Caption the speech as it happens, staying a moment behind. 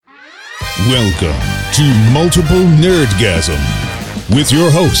Welcome to Multiple Nerdgasm with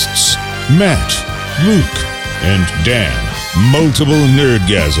your hosts, Matt, Luke, and Dan. Multiple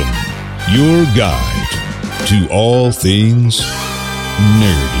Nerdgasm, your guide to all things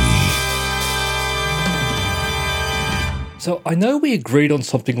nerdy. So I know we agreed on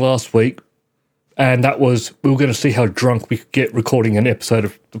something last week, and that was we were going to see how drunk we could get recording an episode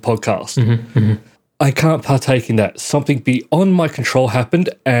of the podcast. I can't partake in that. Something beyond my control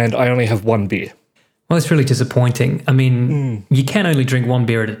happened, and I only have one beer. Well, it's really disappointing. I mean, you can only drink one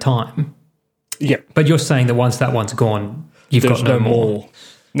beer at a time. Yeah. But you're saying that once that one's gone, you've There's got no more.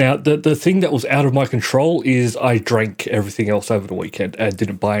 Now, the thing that was out of my control is I drank everything else over the weekend and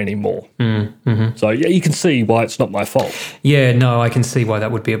didn't buy any more. So, yeah, you can see why it's not my fault. Yeah, no, I can see why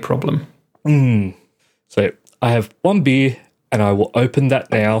that would be a problem. So, I have one beer, and I will open that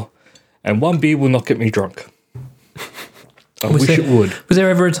now, and one beer will not get me drunk. I wish it would. Was there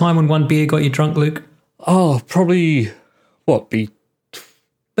ever a time when one beer got you drunk, Luke? Oh, probably, maybe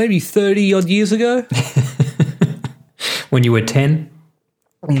 30-odd years ago? When you were 10?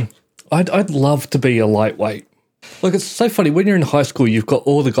 I'd love to be a lightweight. Like, it's so funny. When you're in high school, you've got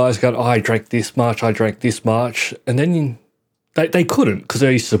all the guys going, I drank this much, I drank this much. And then they couldn't because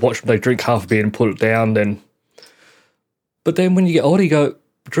they used to watch them. They drink half a beer and put it down. But then when you get older, you go,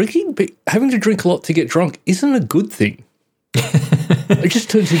 having to drink a lot to get drunk isn't a good thing. It just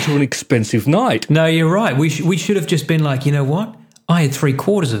turns into an expensive night. No, you're right. We should have just been like, you know what? I had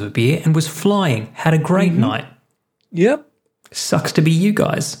 3/4 of a beer and was flying. Had a great night. Yep. Sucks to be you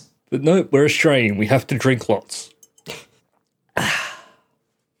guys. But no, we're Australian. We have to drink lots. I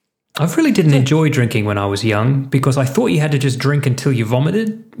really didn't enjoy drinking when I was young because I thought you had to just drink until you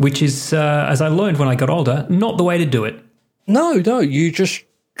vomited, which is, as I learned when I got older, not the way to do it. No, you just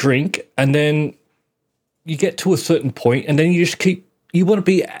drink and then you get to a certain point and then you just you want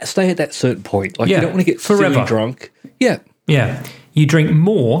to stay at that certain point. Like, you don't want to get forever silly drunk. Yeah. Yeah. You drink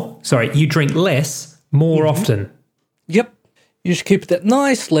less more often. Yep. You just keep it at that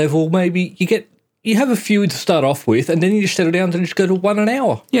nice level. Maybe you have a few to start off with and then you just settle down and just go to 1 an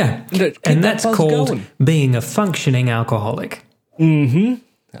hour. Yeah. And that's called being a functioning alcoholic.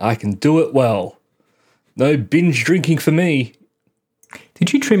 I can do it well. No binge drinking for me.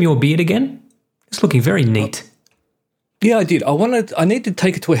 Did you trim your beard again? It's looking very neat. Yeah, I did. I need to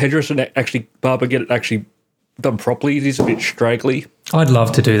take it to a hairdresser and actually get it actually done properly. It is a bit straggly. I'd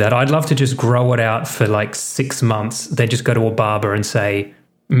love to do that. I'd love to just grow it out for like 6 months, then just go to a barber and say,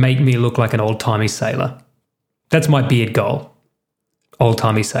 make me look like an old-timey sailor. That's my beard goal.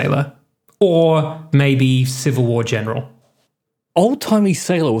 Old-timey sailor. Or maybe Civil War general. Old-timey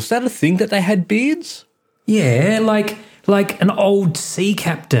sailor, was that a thing that they had beards? Yeah, like an old sea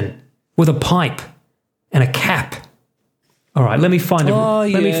captain with a pipe and a cap. All right, let me find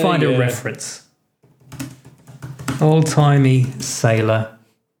a reference. Old-timey sailor.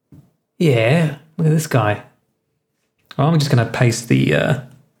 Yeah, look at this guy. Oh, I'm just going to paste the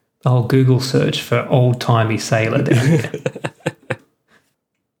whole Google search for old-timey sailor down here.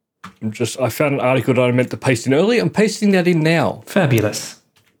 I found an article that I meant to paste in earlier. I'm pasting that in now. Fabulous.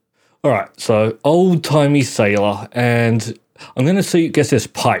 All right, so old-timey sailor, and I'm going to guess there's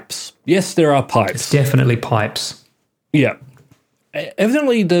pipes. Yes, there are pipes. It's definitely pipes. Yeah.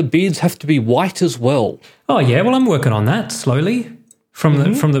 Evidently, the beards have to be white as well. Oh, yeah, well, I'm working on that slowly from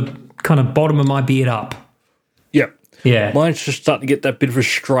the kind of bottom of my beard up. Yeah. Yeah. Mine's just starting to get that bit of a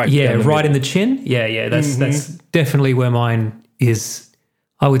stripe. Yeah, right in the chin. Yeah, that's definitely where mine is.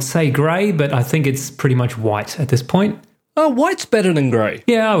 I would say grey, but I think it's pretty much white at this point. Oh, white's better than grey.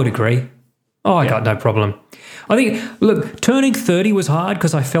 Yeah, I would agree. Oh, I got no problem. I think, look, turning 30 was hard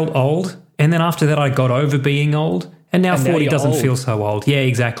because I felt old, and then after that I got over being old, and now 40 doesn't feel so old. Yeah,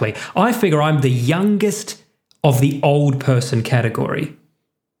 exactly. I figure I'm the youngest of the old person category.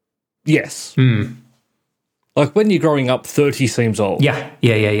 Yes. Like when you're growing up, 30 seems old. Yeah.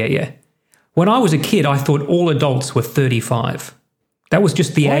 When I was a kid, I thought all adults were 35. That was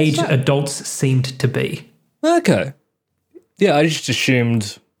just the age adults seemed to be. Okay. Yeah, I just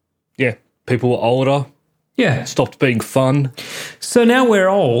assumed, people were older. Yeah. Stopped being fun. So now we're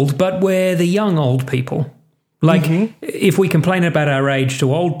old, but we're the young old people. Like, if we complain about our age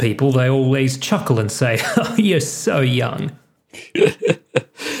to old people, they always chuckle and say, oh, you're so young.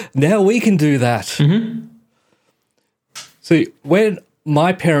 Now we can do that. See, when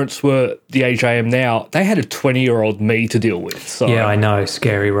my parents were the age I am now, they had a 20-year-old me to deal with. So. Yeah, I know.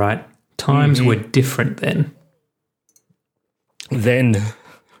 Scary, right? Times were different then.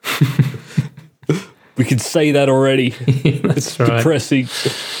 We can say that already. That's it's depressing.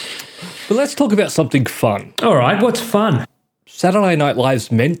 But let's talk about something fun. All right, what's fun? Saturday Night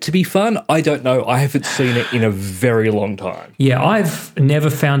Live's meant to be fun. I don't know. I haven't seen it in a very long time. Yeah, I've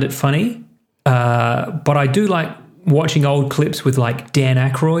never found it funny, but I do like watching old clips with like Dan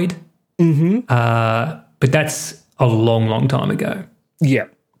Aykroyd. But that's a long, long time ago. Yeah,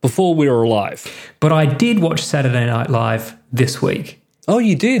 before we were alive. But I did watch Saturday Night Live this week. Oh,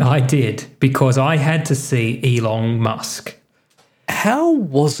 you did? I did, because I had to see Elon Musk. How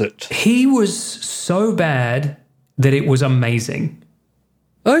was it? He was so bad that it was amazing.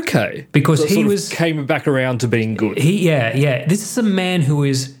 Okay. Because So it he sort of came back around to being good. Yeah. This is a man who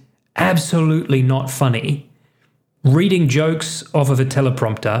is absolutely not funny, reading jokes off of a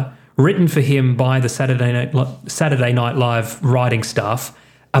teleprompter, written for him by the Saturday Night Live writing staff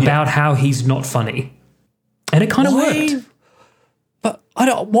about how he's not funny. And it kind of worked. But I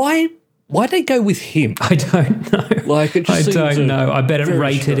don't. Why they go with him? I don't know. Like, it just I seems don't know. I bet it very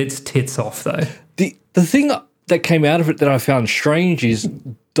rated strange. its tits off, though. The thing that came out of it that I found strange is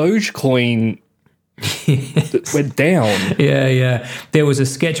Dogecoin that went down. Yeah. There was a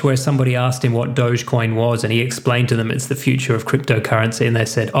sketch where somebody asked him what Dogecoin was, and he explained to them it's the future of cryptocurrency, and they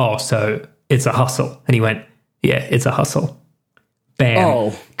said, "Oh, so it's a hustle." And he went, "Yeah, it's a hustle." Bam.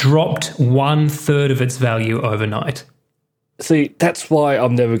 Oh. Dropped 1/3 of its value overnight. See, that's why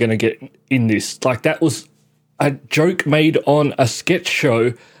I'm never going to get in this. Like, that was a joke made on a sketch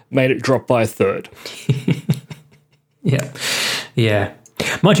show, made it drop by a third. Yeah.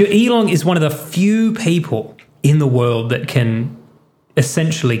 Mind you, Elon is one of the few people in the world that can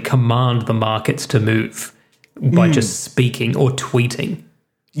essentially command the markets to move by just speaking or tweeting.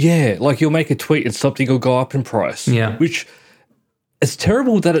 Yeah, like you'll make a tweet and something will go up in price. Yeah. Which, it's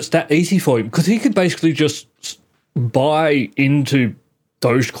terrible that it's that easy for him, because he could basically just buy into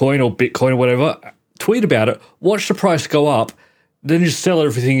Dogecoin or Bitcoin or whatever, tweet about it, watch the price go up, then just sell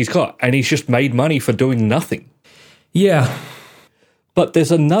everything he's got. And he's just made money for doing nothing. Yeah. But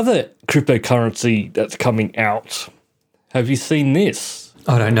there's another cryptocurrency that's coming out. Have you seen this?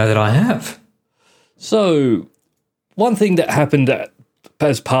 I don't know that I have. So, one thing that happened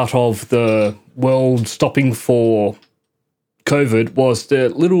as part of the world stopping for COVID was the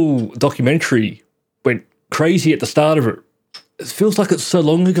little documentary went crazy at the start of it. It feels like it's so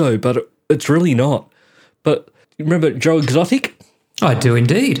long ago, but it's really not. But you remember Joe Exotic? I do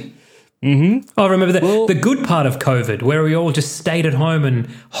indeed. I remember the good part of COVID, where we all just stayed at home and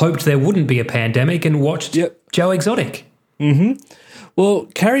hoped there wouldn't be a pandemic and watched Joe Exotic. Well,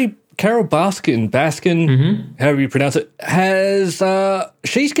 Carol Baskin, however you pronounce it, has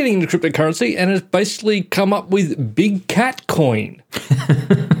she's getting into cryptocurrency and has basically come up with Big Cat Coin.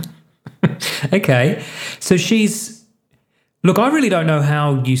 Okay, so she's... Look, I really don't know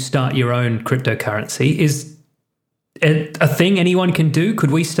how you start your own cryptocurrency. Is it a thing anyone can do?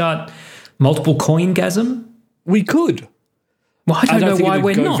 Could we start multiple coingasm? We could. Well, I don't know think why it'd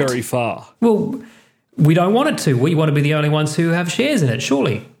we're go not. very far. Well, we don't want it to. We want to be the only ones who have shares in it,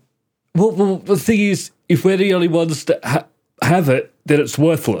 surely. Well, the thing is, if we're the only ones that have it, then it's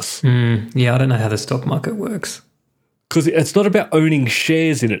worthless. Yeah, I don't know how the stock market works. Because it's not about owning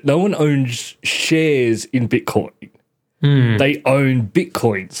shares in it. No one owns shares in Bitcoin. They own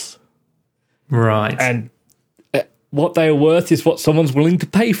Bitcoins. Right. And what they are worth is what someone's willing to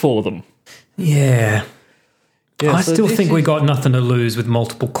pay for them. Yeah. I so still this think is- we got nothing to lose with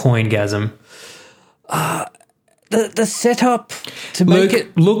multiple coingasm. The setup to make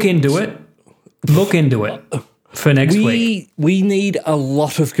it... Look into it. Look into it for next week. We need a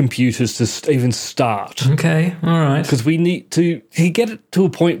lot of computers to even start. Okay, all right. Because we need to get it to a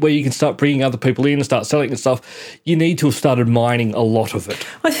point where you can start bringing other people in and start selling and stuff. You need to have started mining a lot of it.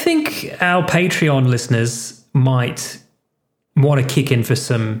 I think our Patreon listeners might want to kick in for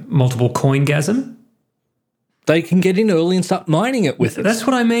some multiple coingasm. They can get in early and start mining it with us. That's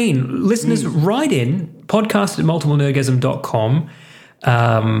what I mean. Listeners, write in, podcast@multiplenerdgasm.com,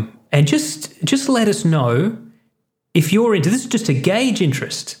 and just let us know if you're into this, just to gauge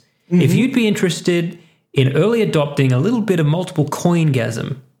interest. If you'd be interested in early adopting a little bit of multiple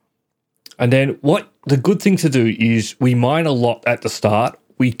coingasm. And then what the good thing to do is we mine a lot at the start.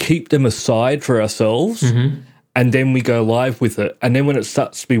 We keep them aside for ourselves. And then we go live with it. And then when it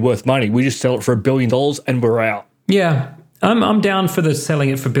starts to be worth money, we just sell it for $1 billion and we're out. Yeah, I'm down for the selling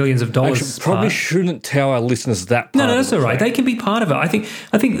it for billions of dollars. Actually, probably shouldn't tell our listeners that part. No, that's all right. They can be part of it. I think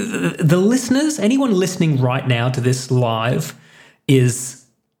the listeners, anyone listening right now to this live, is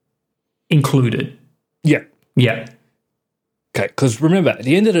included. Yeah. Yeah. Okay, because remember, at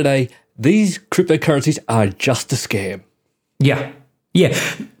the end of the day, these cryptocurrencies are just a scam. Yeah. Yeah.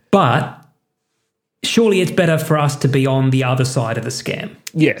 But surely it's better for us to be on the other side of the scam.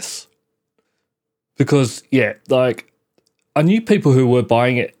 Yes. Because, like, I knew people who were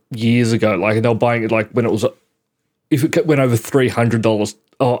buying it years ago. Like, they were buying it like when it was, if it went over $300,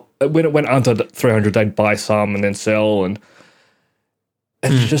 when it went under $300, they'd buy some and then sell. And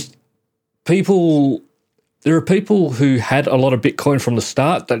it's just people. There are people who had a lot of Bitcoin from the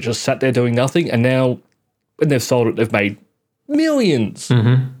start that just sat there doing nothing, and now when they've sold it, they've made millions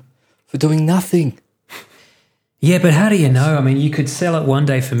for doing nothing. Yeah, but how do you know? I mean, you could sell it one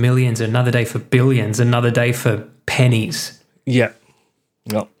day for millions, another day for billions, another day for pennies. Yeah.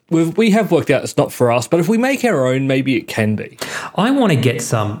 No. We have worked out it's not for us, but if we make our own, maybe it can be. I want to get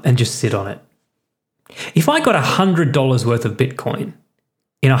some and just sit on it. If I got $100 worth of Bitcoin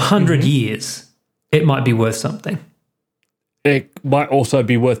in 100 years, it might be worth something. It might also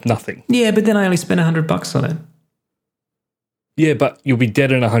be worth nothing. Yeah, but then I only spent $100 on it. Yeah, but you'll be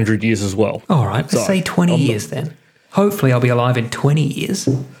dead in 100 years as well. All right, let's say 20 years then. Hopefully I'll be alive in 20 years.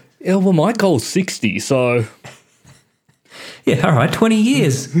 Yeah, well, my goal's 60, so... Yeah, all right, 20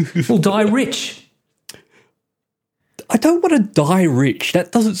 years. We'll die rich. I don't want to die rich.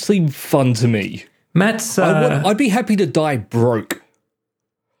 That doesn't seem fun to me. Matt's... I'd be happy to die broke.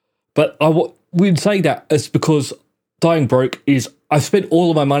 But we'd say that it's because dying broke is I've spent all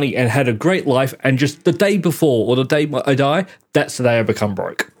of my money and had a great life, and just the day before or the day I die, that's the day I become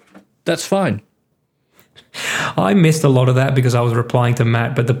broke. That's fine. I missed a lot of that because I was replying to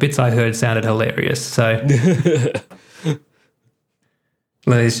Matt, but the bits I heard sounded hilarious. So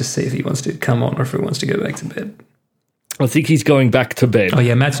let's just see if he wants to come on or if he wants to go back to bed. I think he's going back to bed. Oh,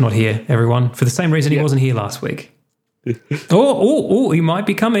 yeah, Matt's not here, everyone, for the same reason he wasn't here last week. Oh, he might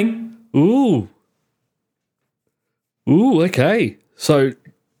be coming. Ooh, okay. So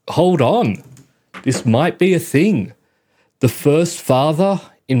hold on. This might be a thing. The first father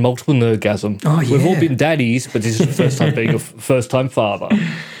in multiple nerdgasm. Oh, yeah. We've all been daddies, but this is the first time being a first-time father.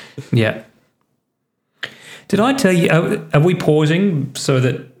 Yeah. Did I tell you, are we pausing so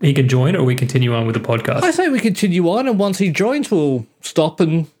that he can join, or we continue on with the podcast? I say we continue on, and once he joins, we'll stop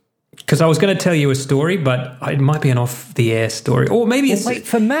and... Because I was going to tell you a story, but it might be an off-the-air story. Or maybe it's... wait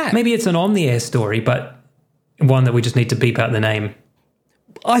for Matt. Maybe it's an on-the-air story, but one that we just need to beep out the name.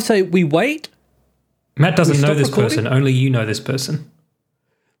 I say we wait. Matt doesn't know this recording? person. Only you know this person.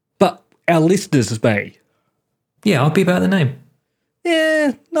 But our listeners may. Yeah, I'll beep out the name.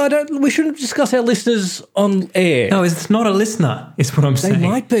 Yeah, no, I don't. We shouldn't discuss our listeners on air. No, it's not a listener, is what I'm They saying.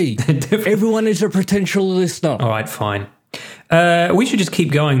 might be. Everyone is a potential listener. All right, fine. We should just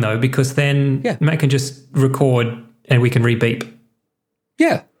keep going, though, because then Matt can just record and we can re-beep.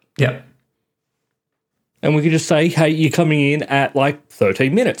 Yeah. Yeah. And we can just say, hey, you're coming in at like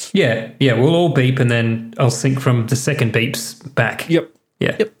 13 minutes. Yeah, we'll all beep and then I'll sync from the second beeps back. Yep.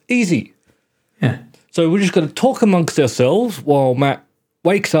 Yeah. Yep, easy. Yeah. So we're just going to talk amongst ourselves while Matt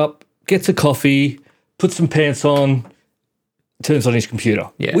wakes up, gets a coffee, puts some pants on, turns on his computer.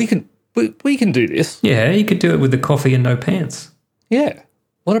 Yeah. We can do this. Yeah, you could do it with the coffee and no pants. Yeah.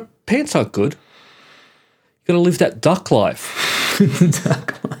 What if pants aren't good? You got to live that duck life.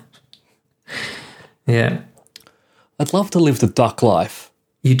 Duck life. Yeah. I'd love to live the duck life.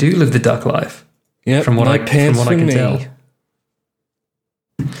 You do live the duck life. Yeah. From what I can tell.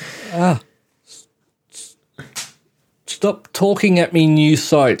 Stop talking at me, news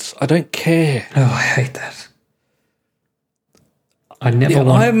sites. I don't care. Oh, I hate that. I never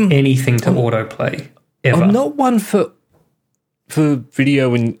want anything to autoplay, ever. I'm not one for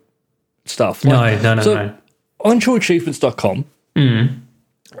video and stuff. No. On trueachievements.com,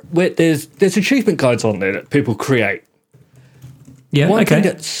 where there's achievement guides on there that people create. Yeah, One okay. thing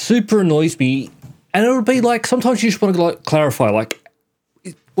that super annoys me, and it'll be like, sometimes you just want to like clarify, like,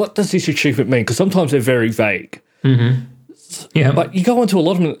 what does this achievement mean? Because sometimes they're very vague. Mm-hmm. Yeah. But you go into a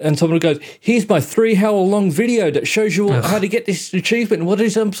lot of them and someone goes, here's my 3-hour-long video that shows you how to get this achievement. And what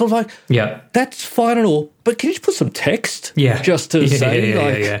is it? I'm sort of like, yeah, that's fine and all, but can you just put some text? Yeah. Just to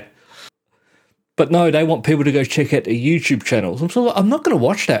say, yeah. But no, they want people to go check out their YouTube channels. I'm sort of like, I'm not going to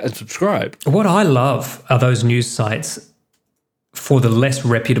watch that and subscribe. What I love are those news sites for the less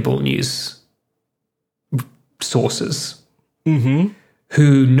reputable news sources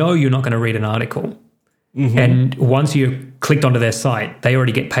who know you're not going to read an article. And once you clicked onto their site, they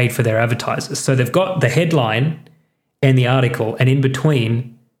already get paid for their advertisers. So they've got the headline and the article, and in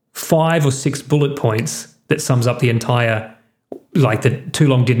between 5 or 6 bullet points that sums up the entire, like the too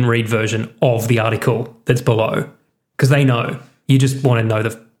long didn't read version of the article that's below. Because they know. You just want to know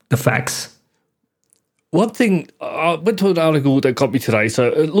the facts. One thing, I went to an article that got me today, so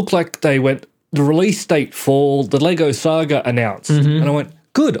it looked like they went, the release date for the Lego Saga announced. And I went,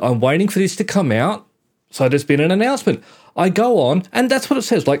 good, I'm waiting for this to come out. So there's been an announcement. I go on, and that's what it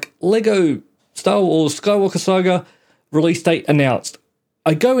says, like Lego Star Wars Skywalker Saga release date announced.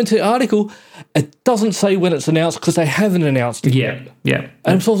 I go into the article, it doesn't say when it's announced because they haven't announced it yet. Yeah. And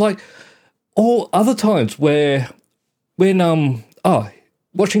I'm sort of like, all other times when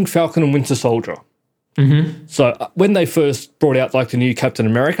watching Falcon and Winter Soldier. Mm-hmm. So when they first brought out like the new Captain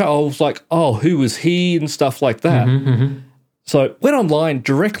America, I was like, oh, who was he and stuff like that. So went online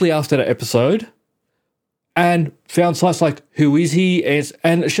directly after that episode and found sites like, who is he?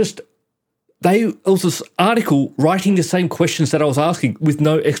 And it's just, it was this article writing the same questions that I was asking with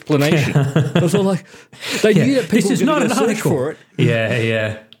no explanation. I was all like, they knew that people this is were not going to an search article for it.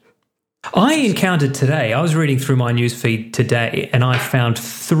 Yeah. I encountered today, I was reading through my newsfeed today, and I found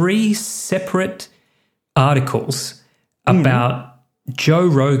 3 separate articles about Joe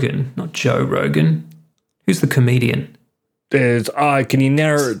Rogan, not Joe Rogan. Who's the comedian? Can you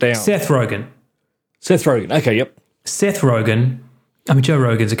narrow it down? Seth Rogen. Okay, yep. Seth Rogen. I mean, Joe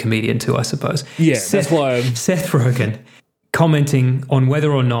Rogan's a comedian too, I suppose. Yeah, that's why Seth Rogen commenting on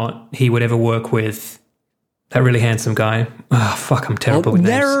whether or not he would ever work with that really handsome guy. Oh, fuck, I'm terrible with names.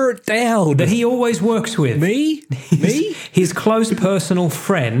 Narrow it down. That he always works with. Me? His close personal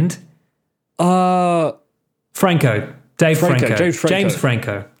friend. Franco. Dave Franco. James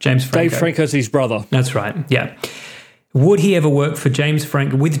Franco. Dave Franco's his brother. That's right, yeah. Would he ever work for James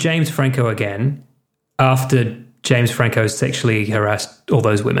Franco again after James Franco sexually harassed all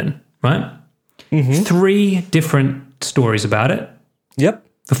those women, right? 3 different stories about it. Yep.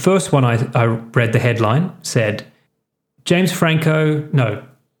 The first one I read the headline said, Seth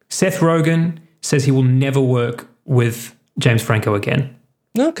Rogen says he will never work with James Franco again.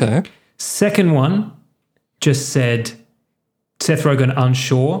 Okay. Second one just said, Seth Rogen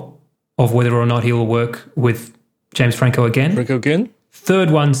unsure of whether or not he will work with James Franco again.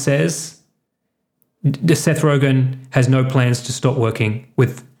 Third one says, Seth Rogen has no plans to stop working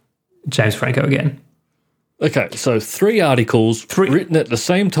with James Franco again. Okay, so 3 articles written at the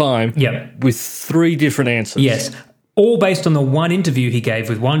same time with 3 different answers. Yes, all based on the one interview he gave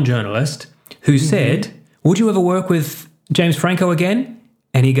with one journalist who said, would you ever work with James Franco again?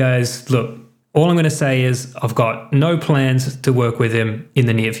 And he goes, look, all I'm going to say is I've got no plans to work with him in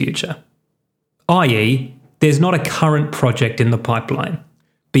the near future. I.e., there's not a current project in the pipeline.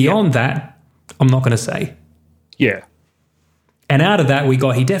 Beyond that, I'm not going to say. Yeah. And out of that, we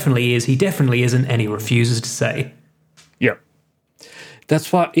got he definitely isn't, and he refuses to say. Yeah.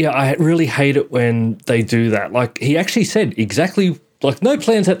 That's why, I really hate it when they do that. Like, he actually said exactly, like, no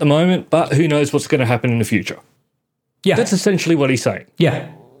plans at the moment, but who knows what's going to happen in the future. Yeah. That's essentially what he's saying. Yeah.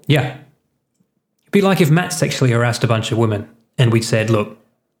 It'd be like if Matt sexually harassed a bunch of women and we said, look,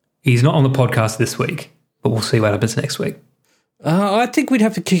 he's not on the podcast this week, but we'll see what happens next week. I think we'd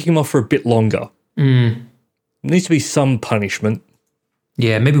have to kick him off for a bit longer. Needs to be some punishment.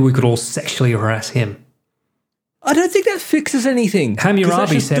 Yeah, maybe we could all sexually harass him. I don't think that fixes anything.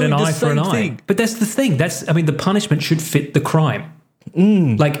 Hammurabi said an eye for an eye. But that's the thing. The punishment should fit the crime.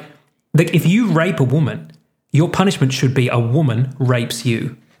 Like if you rape a woman, your punishment should be a woman rapes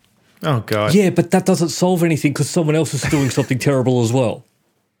you. Oh, God. Yeah, but that doesn't solve anything because someone else is doing something terrible as well.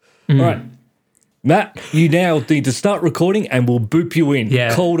 All right. Matt, you now need to start recording and we'll boop you in.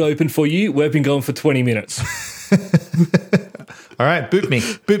 Yeah. Cold open for you. We've been going for 20 minutes. All right, boop me.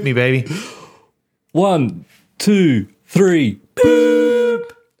 Boop me, baby. 1, 2, 3,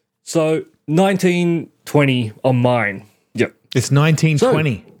 boop. So 1920 on mine. Yep. It's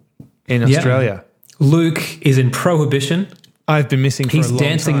 1920 in Australia. Luke is in Prohibition. I've been missing for a long time. He's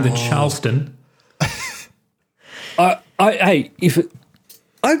dancing the Charleston. I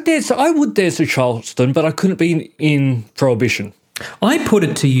would dance to Charleston, but I couldn't be in Prohibition. I put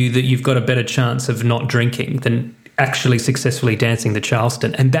it to you that you've got a better chance of not drinking than actually successfully dancing the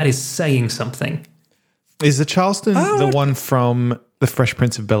Charleston, and that is saying something. Is the Charleston the one from The Fresh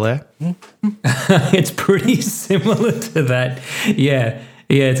Prince of Bel-Air? It's pretty similar to that. Yeah,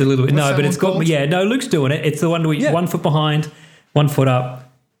 it's a little bit. What's but it's got. called? Yeah, no, Luke's doing it. It's the one where he's 1 foot behind, 1 foot up.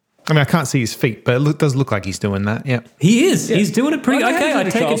 I mean, I can't see his feet, but it does look like he's doing that, yeah. He is. Yeah. He's doing it pretty... Okay, I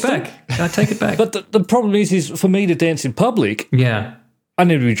take it back. But the problem is for me to dance in public, yeah, I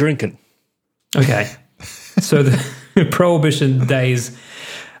need to be drinking. Okay. So the Prohibition days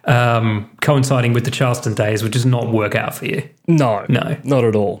coinciding with the Charleston days would just not work out for you. No, not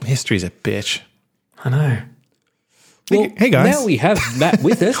at all. History's a bitch. I know. Well, hey, guys. Now we have Matt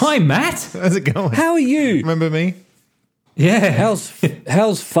with us. Hi, Matt. How's it going? How are you? Remember me? Yeah.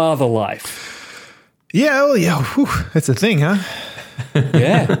 How's father life? Yeah, whew, that's a thing, huh?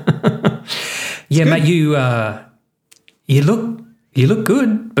 Yeah. Yeah, Matt, you look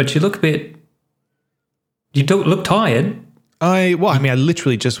good, but you look a bit... You don't look tired. I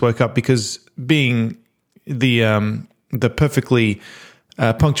literally just woke up because being the the perfectly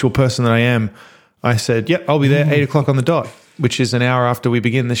punctual person that I am, I said, "Yep, I'll be there 8 o'clock on the dot," which is an hour after we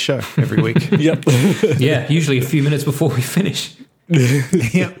begin this show every week. Yep. Yeah, usually a few minutes before we finish.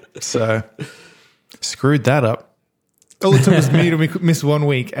 Yep. So screwed that up. All it took was me to miss 1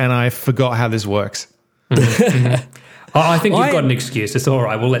 week, and I forgot how this works. I think you've got an excuse. It's all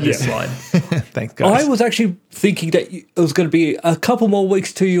right. We'll let this slide. Thanks, guys. I was actually thinking that it was going to be a couple more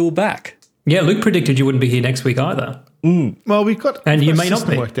weeks till you were back. Yeah, Luke predicted you wouldn't be here next week either. Well, we've got And you a may not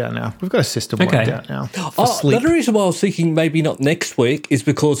system be. worked out now. We've got a system worked out now for Oh, sleep. the reason why I was thinking maybe not next week is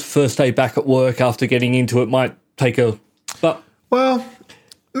because first day back at work after getting into it might take a... But Well,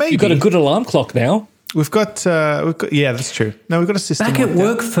 maybe you've got a good alarm clock now. We've got. Yeah, that's true. No, we've got a system. Back at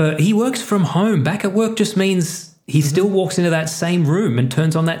worked out. work he works from home. Back at work just means he still walks into that same room and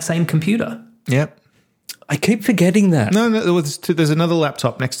turns on that same computer. Yep. I keep forgetting that. No, there's another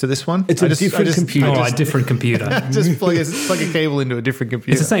laptop next to this one. It's a different computer. All right, different computer. Just plug a cable into a different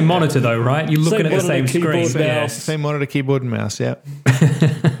computer. It's the same monitor though, right? You're looking at the monitor, same keyboard, screen. mouse. Yeah. Same monitor, keyboard, and mouse. Yeah.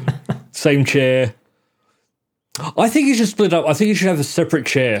 Same chair. I think you should split up. I think you should have a separate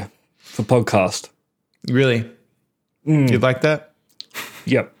chair for podcast. Really? You'd like that?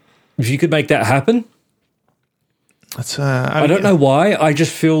 Yep. If you could make that happen. That's. I don't know why. I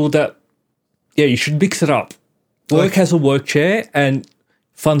just feel that, yeah, you should mix it up. Work has a work chair and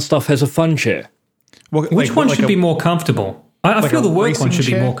fun stuff has a fun chair. Which one should be more comfortable? I feel a the work one racing should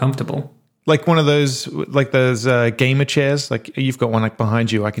be chair? more comfortable. Like one of those, like those gamer chairs. Like you've got one like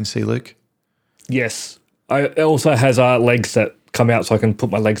behind you. I can see, Luke. Yes. It also has legs that come out so I can put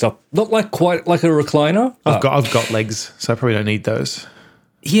my legs up. Not like quite like a recliner. I've got legs, so I probably don't need those.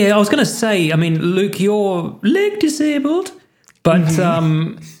 Yeah, I was going to say, I mean, Luke, you're leg disabled, but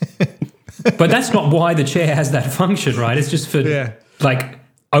but that's not why the chair has that function, right? It's just for like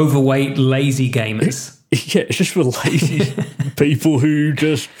overweight, lazy gamers. Yeah, it's just for lazy people who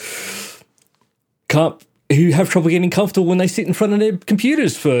just who have trouble getting comfortable when they sit in front of their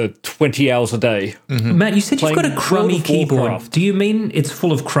computers for 20 hours a day. Matt, you said you've got a Playing crummy World of keyboard. Warcraft. Do you mean it's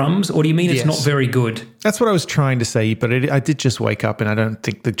full of crumbs, or do you mean it's Yes. not very good? That's what I was trying to say, but I did just wake up, and I don't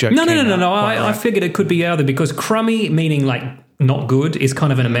think the joke. No. came out quite I right. figured it could be either because crummy, meaning like not good, is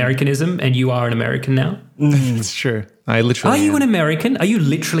kind of an Americanism, and you are an American now. It's true. I literally. Are you am. an American? Are you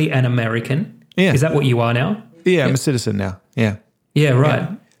literally an American? Yeah. Is that what you are now? Yeah, I'm a citizen now. Yeah. Yeah, right.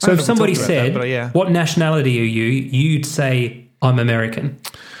 So I if haven't somebody talked about said, that, but yeah. "What nationality are you?" you'd say, "I'm American."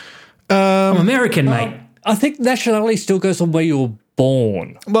 I'm American, mate. I think nationality still goes on where you were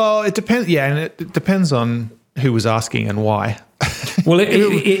born. Well, it depends. Yeah, and it depends on who was asking and why. Well,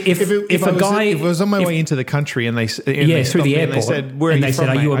 if a guy, if I was on my way into the country and they through stopped the me and airport, they said, "Where and are they you said,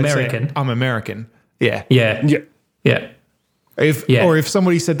 from, "Are you mate?" I'd say, American? I'm American. Yeah. yeah, Yeah. yeah. Or if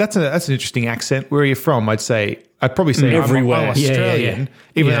somebody said that's an interesting accent, where are you from? I'd probably say Everywhere. I'm Australian, Yeah.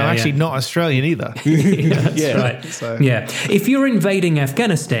 even Yeah, though I'm actually yeah. not Australian either. Yeah. Right. So- Yeah. If you're invading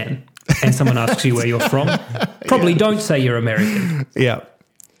Afghanistan and someone asks you where you're from, probably don't say you're American. Yeah,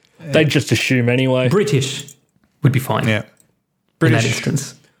 They just assume anyway. British would be fine. yeah. In that British,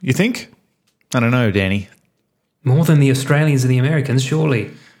 instance. you think? I don't know, Danny. More than the Australians and the Americans, surely.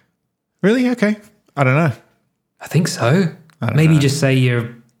 Really? Okay. I don't know. I think so. Maybe just say you're.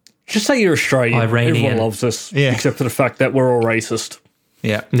 Just say you're Australian. Iranian. Everyone loves us. Yeah. Except for the fact that we're all racist.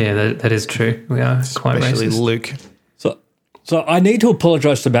 Yeah, Yeah, that is true. We are quite especially racist. Luke. So I need to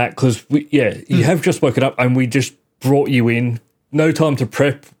apologise to Matt because you have just woken up and we just brought you in. No time to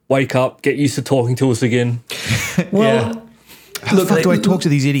prep, wake up, get used to talking to us again. Well, How the fuck do I talk to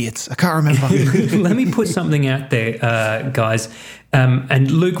these idiots? I can't remember. let me put something out there, guys. And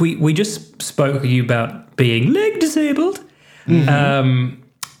Luke, we just spoke to you about being leg disabled.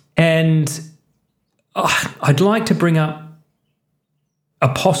 And I'd like to bring up a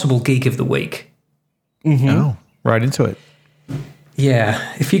possible geek of the week. Oh, right into it.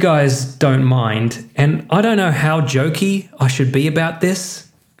 Yeah, if you guys don't mind. And I don't know how jokey I should be about this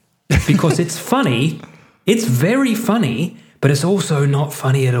because it's funny. It's very funny, but it's also not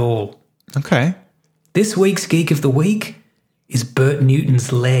funny at all. Okay. This week's Geek of the Week is Bert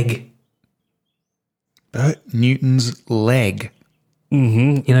Newton's leg. Bert Newton's leg.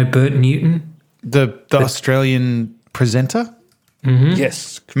 You know Bert Newton? The Australian presenter?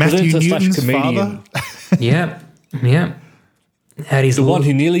 Yes. Matthew Presenter slash Newton's comedian. father? Yeah. Had his The one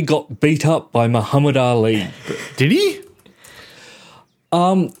who nearly got beat up by Muhammad Ali. Did he?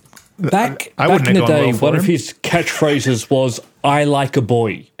 Back I wouldn't in the have gone day, well for one of him. his catchphrases was, "I like a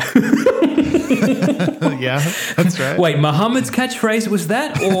boy." Yeah, that's right. Wait, Muhammad's catchphrase was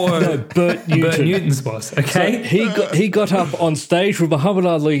that, or No, Bert Newton. Bert Newton's was? Okay. He got up on stage with Muhammad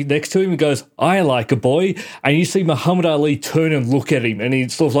Ali next to him and goes, "I like a boy," and you see Muhammad Ali turn and look at him, and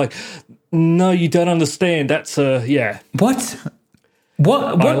he's sort of like, "No, you don't understand. That's yeah." What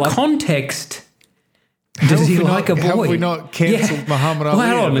context does he like a boy? Have we not cancelled Muhammad Ali Well,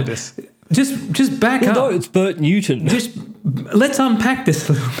 hang over on. this? Just back No, up. it's Bert Newton. Just let's unpack this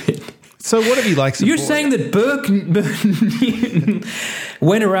a little bit. So what if he likes a You're boy? saying that Bert Newton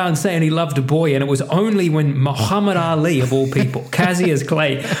went around saying he loved a boy, and it was only when Muhammad Ali, of all people, Cassius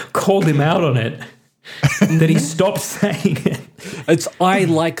Clay, called him out on it that he stopped saying it. It's I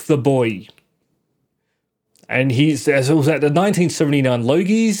like the boy. And it was at the 1979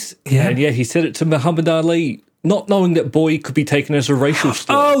 Logies. Yeah. And he said it to Muhammad Ali, not knowing that boy could be taken as a racial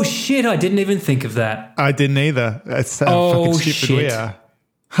slur. Oh shit! I didn't even think of that. I didn't either. That's how fucking stupid we shit. are.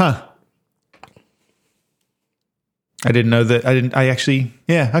 Huh. I didn't know that. I actually,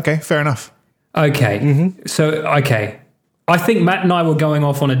 yeah, okay, fair enough. Okay, so I think Matt and I were going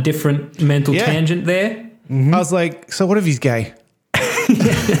off on a different mental Yeah. tangent there. I was like, so what if he's gay?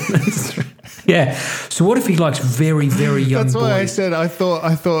 Yeah. So what if he likes very, very young That's why I boys? said I thought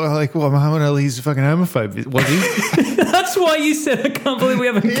like, well, Muhammad Ali's a fucking homophobe, was he? That's why you said I can't believe we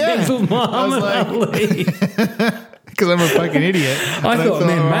haven't Yeah. cancelled Muhammad I Ali. Because I'm a fucking idiot. I And thought, man,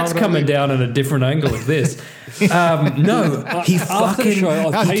 Muhammad Matt's Ali- coming down on a different angle of this. No, he After the show, fucking I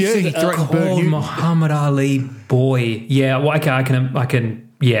How dare pasted he it threaten Bert called Newton? Muhammad Ali boy. Yeah, well, okay, I can.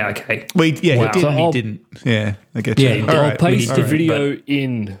 Yeah, okay. Well, yeah, Wow. he didn't. So He I'll- didn't. Yeah, I get Yeah, you. he All did. I'll right. paste all the right, video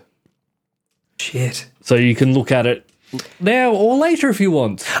in Shit. so you can look at it now or later if you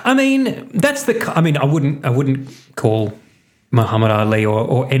want. I mean, that's the. I mean, I wouldn't call Muhammad Ali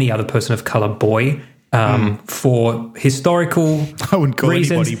or any other person of color boy. For historical I wouldn't call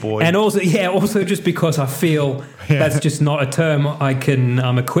reasons, anybody boy. and also just because I feel that's just not a term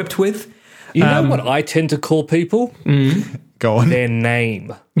I'm equipped with. You know what I tend to call people? Go on. Their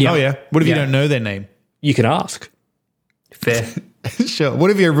name. Yeah. Oh, yeah. What if you Yeah. don't know their name? You can ask. Fair. Sure.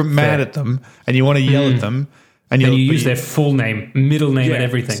 What if you're mad Fair. at them and you want to yell at them and And you use their full name, middle name, and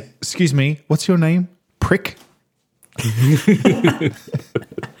everything. Excuse me, what's your name? Prick?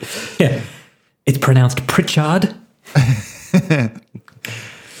 Yeah, it's pronounced Pritchard.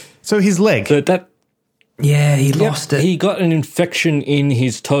 So his leg. But that Yeah, he lost it He got an infection in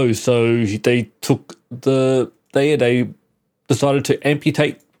his toe, so they decided to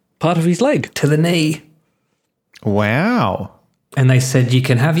amputate part of his leg. to the knee, Wow. and they said you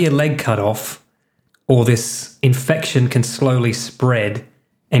can have your leg cut off, or this infection can slowly spread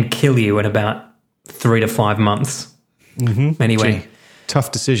and kill you in about 3 to 5 months. Mm-hmm. Anyway, Gee,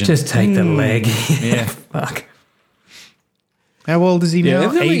 tough decision. just take the leg. Yeah. Fuck. How old is he now?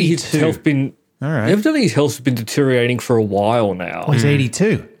 Evidently his 82. health been All right. evidently his health's been deteriorating for a while now. Oh, he's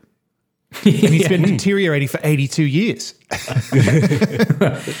 82. And he's been deteriorating for 82 years.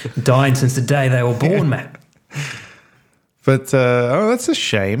 Died since the day they were born, Matt. But, that's a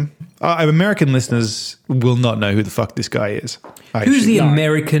shame. American listeners will not know who the fuck this guy is. Who's the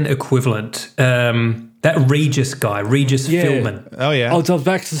American equivalent? That Regis guy, Regis Philbin. Oh, yeah. I was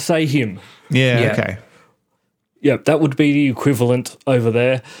back to say him. yeah, Yeah. okay. Yeah, that would be the equivalent over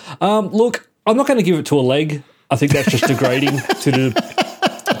there. Look, I'm not going to give it to a leg. I think that's just degrading to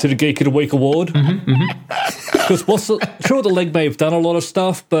the Geek of the Week award. Because sure, the leg may have done a lot of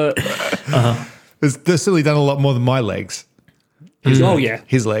stuff, but They've certainly done a lot more than my legs. oh yeah,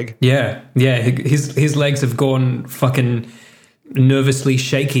 His leg. Yeah. His legs have gone fucking nervously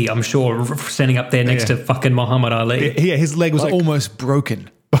shaky, I'm sure, standing up there next to fucking Muhammad Ali. Yeah, his leg was almost broken.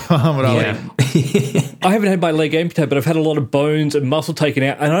 Muhammad Ali. Yeah. I haven't had my leg amputated, but I've had a lot of bones and muscle taken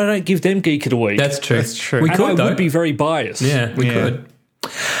out, and I don't give them Geek of the Week. That's true. That's true. We and could, I though. would be very biased. Yeah, we Yeah. could.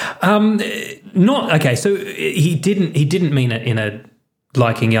 Not okay. So he didn't mean it in a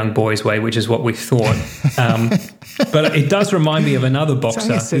liking young boys way, which is what we thought. But it does remind me of another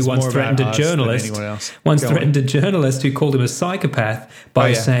boxer says who once more threatened about a us than journalist. anyone else. Once Go on. threatened a journalist who called him a psychopath by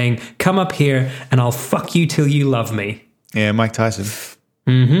yeah. saying, "Come up here and I'll fuck you till you love me." Yeah, Mike Tyson.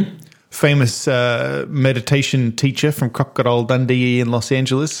 Mm-hmm. Famous meditation teacher from Crocodile Dundee in Los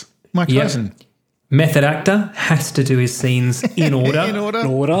Angeles. Mike Yep. Tyson. Method actor has to do his scenes in order. In order. In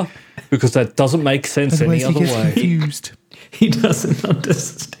order, because that doesn't make sense any other way. confused. He doesn't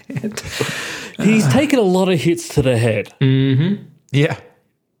understand. He's taken a lot of hits to the head, Yeah.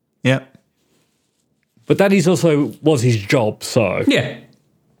 Yeah. but that is also was his job. So Yeah,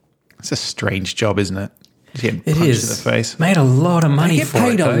 It's a strange job, isn't it? Just getting it punched is. in the face. Made a lot of money they get for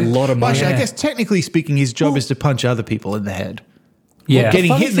paid it, a though. lot of Well, money. actually, I Yeah. guess technically speaking, his job is to punch other people in the head. Yeah. Getting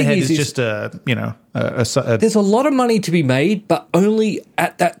funny hit in the thing head is is just a there's a lot of money to be made, but only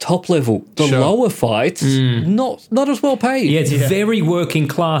at that top level. The Sure. lower fights, not as well paid. Yeah, it's very working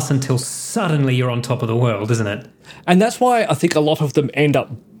class until suddenly you're on top of the world, isn't it? And that's why I think a lot of them end up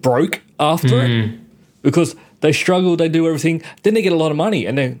broke after it, because they struggle, they do everything, then they get a lot of money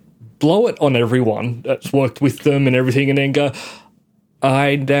and then blow it on everyone that's worked with them and everything, and then go,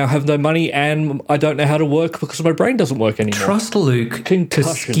 I now have no money and I don't know how to work because my brain doesn't work anymore. Trust Luke to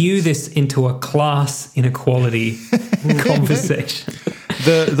Concussions. skew this into a class inequality conversation.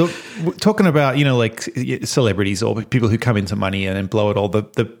 the talking about, like celebrities or people who come into money and then blow it all.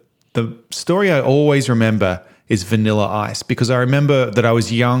 The story I always remember is Vanilla Ice, because I remember that I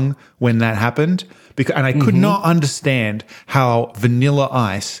was young when that happened, and I could not understand how Vanilla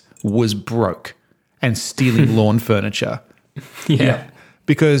Ice was broke and stealing lawn furniture. Yeah.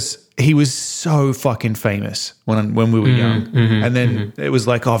 Because he was so fucking famous when we were young. And then it was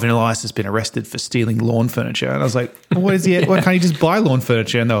like, Vanilla Ice has been arrested for stealing lawn furniture. And I was like, what is he? Why can't he just buy lawn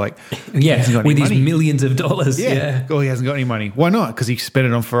furniture? And they're like, Yeah, hasn't got with any these money. millions of dollars. Yeah. Oh, he hasn't got any money. Why not? Because he spent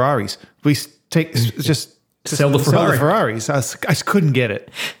it on Ferraris. We just Sell the Ferrari. Ferraris. I just couldn't get it.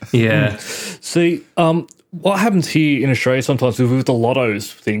 Yeah. See, what happens here in Australia sometimes with the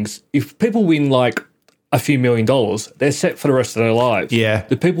lottos things, if people win like a few $1 million, they're set for the rest of their lives. Yeah.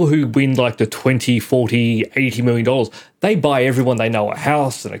 The people who win like the 20, 40, $80 million, they buy everyone they know a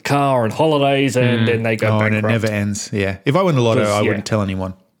house and a car and holidays, and then they go And bankrupt. it never ends. Yeah. If I won the lotto, Because, I yeah. wouldn't tell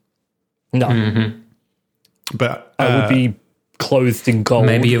anyone. No, But I would be clothed in gold.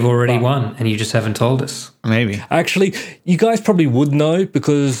 Maybe you've already won and you just haven't told us. maybe. Actually, you guys probably would know,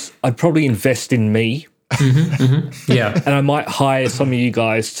 because I'd probably invest in me, Yeah. and I might hire some of you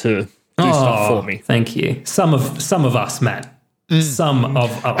guys to do stuff for me. Thank you. Some of us, Matt. Some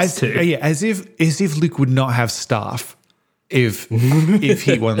of us too. As if Luke would not have staff if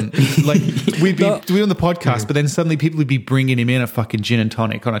he won. Like we'd be on the podcast, but then suddenly people would be bringing him in a fucking gin and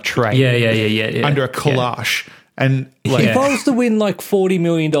tonic on a tray, Yeah. under a collage, and like If I was to win like $40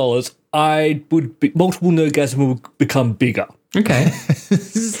 million, Multiple Nerdgasm would become bigger. Okay.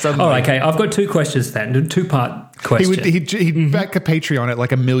 suddenly, All right, okay. I've got two questions then. A two-part question. he'd back a Patreon at like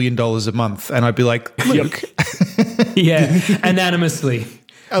 $1 million a month, and I'd be like, Luke, Yeah, anonymously.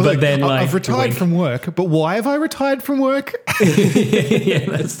 But then, like, I've retired from work, but why have I retired from work? Yeah,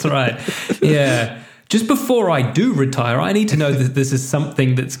 that's right. Yeah. Just before I do retire, I need to know that this is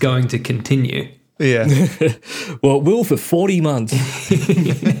something that's going to continue. Yeah, Well, it will for 40 months.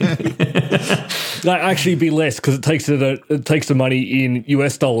 That actually be less, because it takes the money in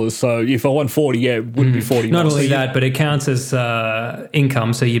US dollars. So if I won 40, it wouldn't be 40 Not months. only that, but it counts as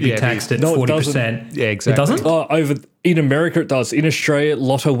income, so you'd be taxed at No, it 40%. Yeah, exactly. It doesn't? In America, it does. In Australia,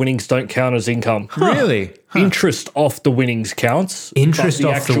 lotto winnings don't count as income. really. Interest off the winnings counts. Interest but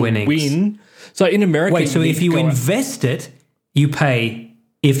off the actual winnings. Win. So in America, Wait, so if you invest it, you pay.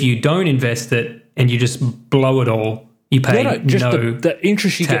 If you don't invest it and you just blow it all, you pay just no the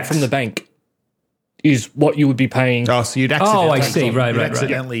interest you get tax. from the bank is what you would be paying. Oh, so you'd accidentally, I see. Right.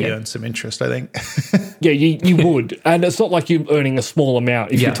 accidentally Yeah. earn some interest, I think. Yeah, you would. And it's not like you're earning a small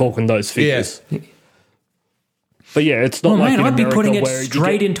amount if Yeah. you're talking those figures. But yeah, it's not Oh, like man, in I'd be America putting it where you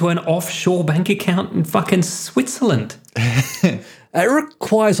straight get- into an offshore bank account in fucking Switzerland. It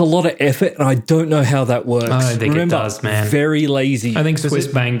requires a lot of effort, and I don't know how that works. I don't think it Remember, does, man. Very lazy. I think Swiss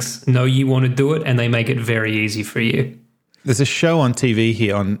banks know you want to do it and they make it very easy for you. There's a show on TV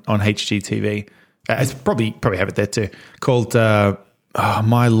here on HGTV. It's probably have it there too, called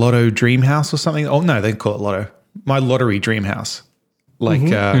My Lotto Dream House or something. Oh no, they call it Lotto. My Lottery Dream House. Like,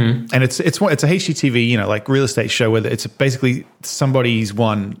 and it's a HGTV, like real estate show where it's basically somebody's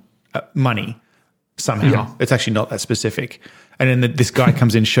won money somehow. Yeah. It's actually not that specific. And then this guy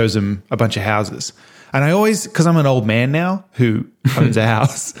comes in, shows them a bunch of houses. And I always, because I'm an old man now who owns a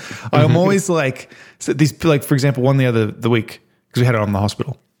house, I'm always like, so these, like for example, one the week, because we had it on the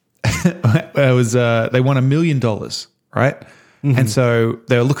hospital. It was they won $1 million, right? Mm-hmm. And so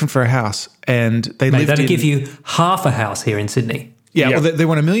they were looking for a house, and they lived That'll in. give you half a house here in Sydney. Yeah, Yeah. well, they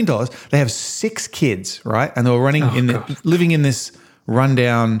won $1 million. They have 6 kids, right? And they were living in this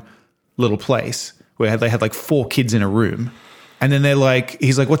rundown little place where they had like 4 kids in a room. And then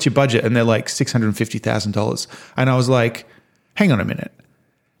he's like, "What's your budget?" And they're like $650,000. And I was like, "Hang on a minute.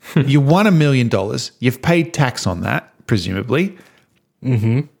 You won $1 million. You've paid tax on that, presumably.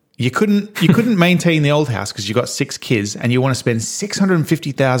 Mm-hmm. You couldn't maintain the old house because you got 6 kids, and you want to spend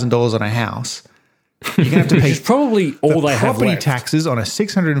 $650,000 on a house. You're gonna have to pay Which is probably all they have property left. taxes on a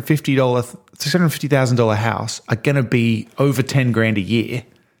 $650,000 house are going to be over 10 grand a year."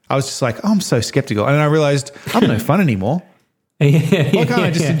 I was just like, I'm so skeptical. And I realized I'm no fun anymore. Why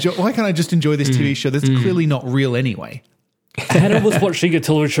can't I just enjoy this TV show that's clearly not real anyway? Hannah was watching a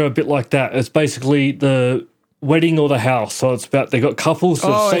television show a bit like that. It's basically the wedding or the house. So it's about they got couples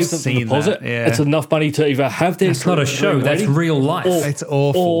that save them for deposit. Yeah. It's enough money to either have their. It's not a show. That's real life. It's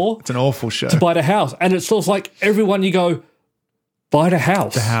awful. It's an awful show. To buy the house, and it's sort of like everyone you go buy the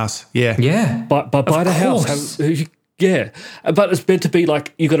house. The house, yeah. But buy the house. Yeah, but it's meant to be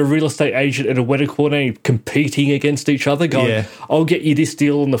like you got a real estate agent and a wedding coordinator competing against each other. Going, I'll get you this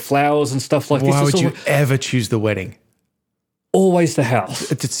deal on the flowers and stuff like this. Why would you ever choose the wedding? Always the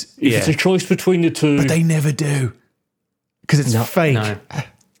house. If it's a choice between the two. But they never do. Because it's fake. No.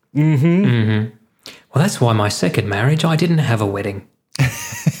 Well, that's why my second marriage, I didn't have a wedding.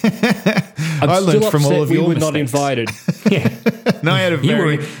 I learned from all of your mistakes. Not invited. No, I had a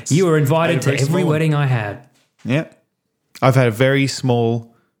you were invited to every wedding I had. Yeah. I've had a very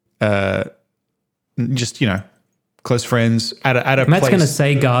small, just, close friends at a place. Matt's going to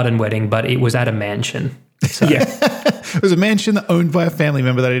say garden wedding, but it was at a mansion. So. Yeah. It was a mansion owned by a family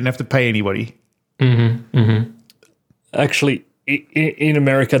member that I didn't have to pay anybody. Actually, in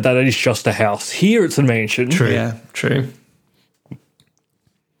America, that is just a house. Here, it's a mansion. True. Yeah, true.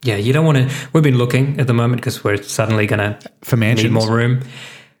 Yeah, you don't want to. We've been looking at the moment because we're suddenly going to need more room.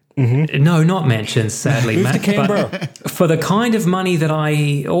 No, not mansions, sadly, Move Matt. to Canberra. But for the kind of money that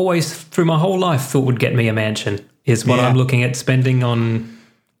I always, through my whole life, thought would get me a mansion is what I'm looking at spending on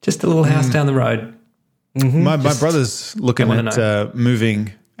just a little house down the road. My brother's looking at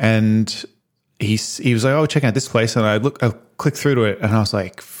moving, and he was like, "Oh, check out this place," and I clicked through to it, and I was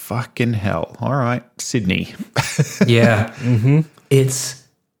like, "Fucking hell! All right, Sydney." Yeah, it's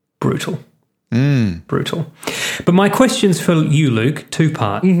brutal. Brutal. But my questions for you, Luke,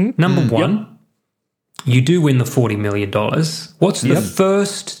 two-part. Number one, you do win the $40 million. What's the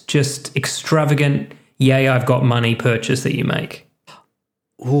first just extravagant, yay, I've got money purchase that you make?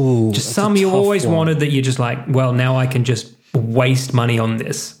 Ooh, just some you always wanted that you're just like, well, now I can just waste money on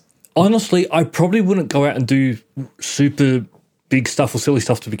this. Honestly, I probably wouldn't go out and do super big stuff or silly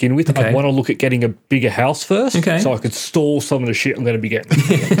stuff to begin with. Okay. I'd want to look at getting a bigger house first so I could store some of the shit I'm going to be getting.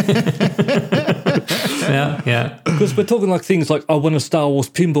 Yeah. Because we're talking like things like I want a Star Wars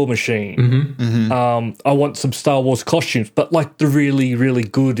pinball machine. I want some Star Wars costumes, but like the really, really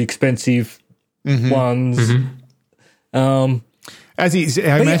good, expensive ones. I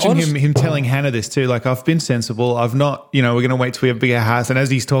imagine him telling Hannah this too. Like, I've been sensible. I've not, we're going to wait till we have a bigger house. And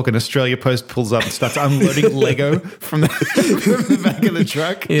as he's talking, Australia Post pulls up and starts unloading Lego from the back of the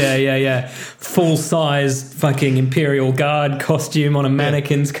truck. Yeah. Full size fucking Imperial Guard costume on a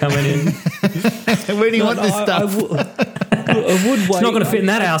mannequin's coming in. Where do you want this stuff? I would wait. It's not going to fit in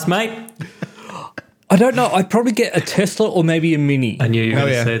that house, mate. I don't know. I'd probably get a Tesla or maybe a Mini. I knew you were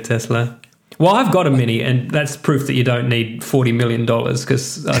going to say a Tesla. Well, I've got a Mini, and that's proof that you don't need $40 million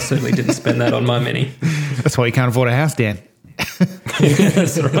because I certainly didn't spend that on my Mini. That's why you can't afford a house, Dan.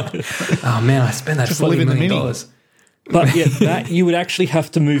 That's right. Oh, man, I spent that $40 million. But yeah, that you would actually have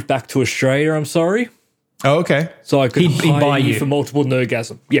to move back to Australia, I'm sorry. Oh, okay. So I could hire you for multiple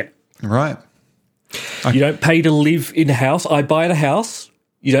Nerdgasm. Yeah. Right. You don't pay to live in a house. I buy the house.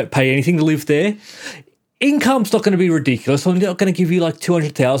 You don't pay anything to live there. Income's not going to be ridiculous. I'm not going to give you like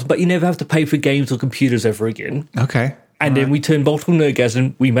 $200,000, but you never have to pay for games or computers ever again. Okay. And then we turn multiple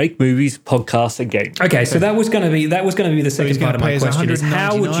Nerdgasm. We make movies, podcasts, and games. Okay, so that was going to be the second part of my question. Is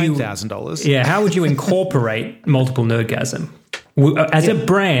how would you $199,000? Yeah, how would you incorporate multiple Nerdgasm as a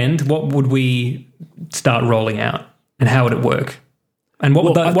brand? What would we start rolling out, and how would it work? And what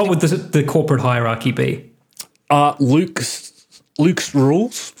would the corporate hierarchy be? Luke's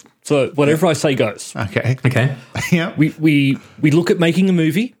rules. So whatever I say goes. Okay. Yeah. We look at making a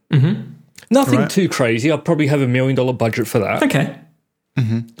movie. Nothing too crazy. I'll probably have $1 million budget for that. Okay.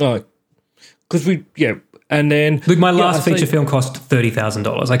 Because and then look, my last feature film cost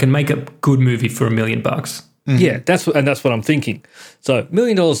 $30,000. I can make a good movie for $1 million. Yeah, that's what I'm thinking. So $1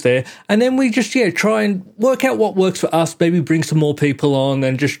 million there, and then we just try and work out what works for us. Maybe bring some more people on,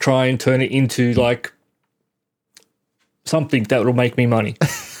 and just try and turn it into like something that will make me money.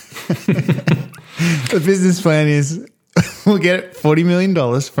 The business plan is we'll get $40 million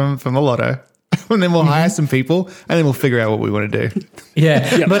from the lotto, and then we'll hire some people, and then we'll figure out what we want to do.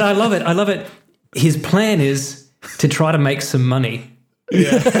 Yeah, but I love it. His plan is to try to make some money.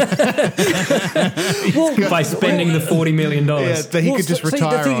 Yeah. By spending the $40 million. Yeah, that he could just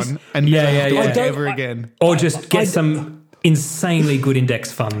retire on and never do it ever again. Or just get some insanely good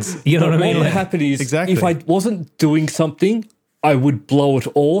index funds. You know what I mean? What would happen is if I wasn't doing something, I would blow it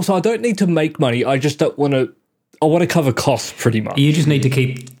all. So I don't need to make money. I just don't want to. I want to cover costs pretty much. You just need to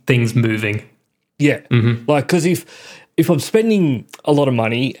keep things moving. Yeah. Like, because if if I'm spending a lot of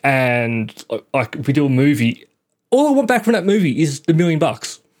money and like if we do a movie, all I want back from that movie is the $1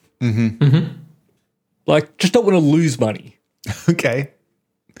 million. Like, just don't want to lose money. Okay.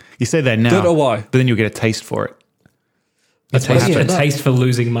 You say that now. Don't know why. But then you'll get a taste for it. A taste for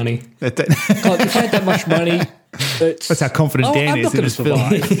losing money. God, if I had that much money, That's how confident Dan is in his film.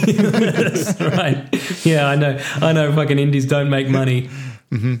 That's right. Yeah, I know. Fucking indies don't make money.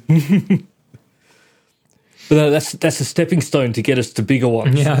 But no, that's a stepping stone to get us to bigger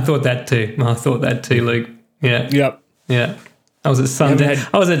ones. Yeah, I thought that too, Luke. Yeah. Yep. Yeah. I was at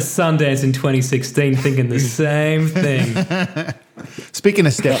Sundance in 2016 thinking the same thing. Speaking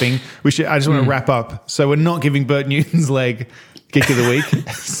of stepping, I just want to wrap up. So we're not giving Bert Newton's leg Geek of the Week.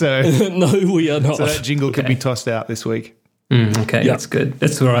 So no, we are not. So that jingle could be tossed out this week. Okay, that's good.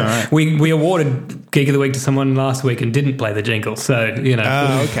 That's all right. We awarded Geek of the Week to someone last week and didn't play the jingle. So, you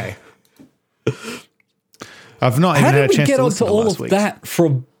know. Okay. I've not even had a chance to listen to all last of week. that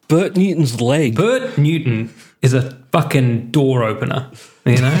from Bert Newton's leg? Bert Newton is a fucking door opener,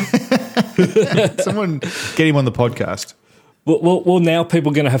 you know? Someone get him on the podcast. Well, now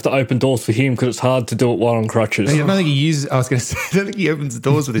people are going to have to open doors for him because it's hard to do it while on crutches. I don't think he uses. I was going to say, I don't think he opens the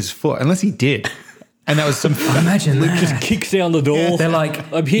doors with his foot, unless he did. And that was some. Imagine that. Just kicks down the door. Yeah, they're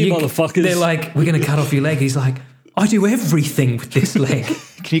like, I'm here, motherfuckers. They're like, we're going to cut off your leg. He's like, I do everything with this leg.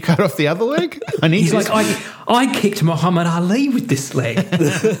 Can you cut off the other leg? I need. He's like, I kicked Muhammad Ali with this leg.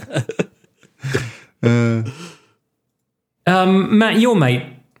 Matt, your mate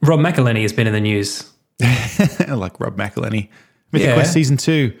Rob McElhenney has been in the news. I like Rob McElhenney. Mythic Quest Season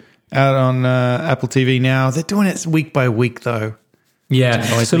 2 out on Apple TV now. They're doing it week by week, though. Yeah.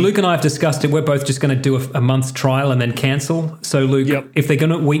 So Luke and I have discussed it. We're both just going to do a month's trial and then cancel. So Luke, if they're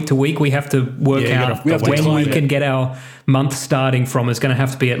going to week to week, we have to work out when we can get our month starting from. It's going to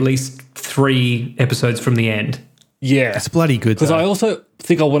have to be at least 3 episodes from the end. Yeah. It's bloody good, because I also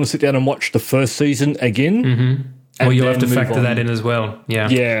think I want to sit down and watch the first season again. Mm-hmm. Well, you'll have to factor that in as well. Yeah.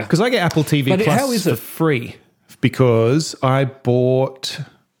 Yeah. Because I get Apple TV Plus for free because I bought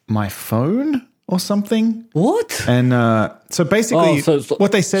my phone or something. What? And so basically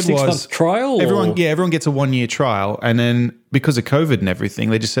what they said was trial. Everyone gets a 1-year trial, and then because of COVID and everything,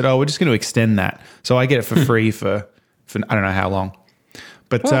 they just said, "Oh, we're just going to extend that." So I get it for free for I don't know how long,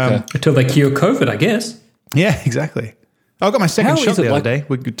 but until they cure COVID, I guess. Yeah, exactly. I got my second shot the other day.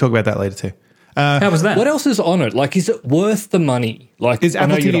 We could talk about that later too. How was that? What else is on it? Like, is it worth the money? Like, is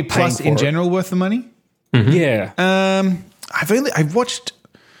Apple TV Plus in general worth the money? Mm-hmm. Yeah. I've watched.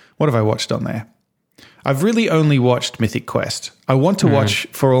 What have I watched on there? I've really only watched Mythic Quest. I want to watch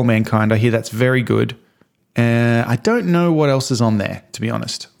For All Mankind. I hear that's very good. I don't know what else is on there, to be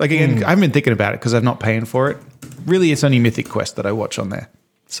honest. Like, again, I haven't been thinking about it because I'm not paying for it. Really, it's only Mythic Quest that I watch on there.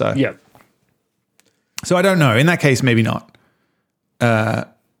 So yeah. So I don't know. In that case, maybe not.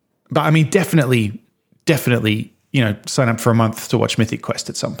 But I mean, definitely, sign up for a month to watch Mythic Quest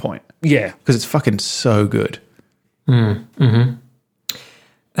at some point. Yeah. Because it's fucking so good. You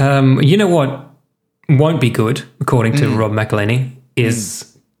know what won't be good, according to Rob McElhenney,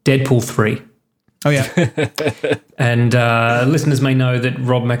 is Deadpool 3. Oh, yeah. And listeners may know that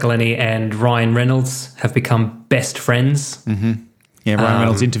Rob McElhenney and Ryan Reynolds have become best friends. Mm-hmm. Yeah, Ryan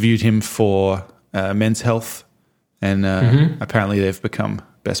Reynolds interviewed him for Men's Health, and apparently they've become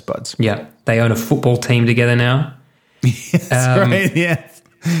best buds. Yeah, they own a football team together now. That's right, yeah.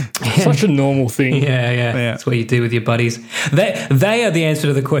 Such a normal thing. Yeah. That's what you do with your buddies. They are the answer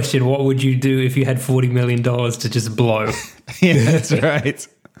to the question, what would you do if you had $40 million to just blow? Yeah, that's right.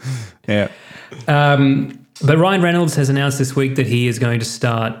 Yeah. But Ryan Reynolds has announced this week that he is going to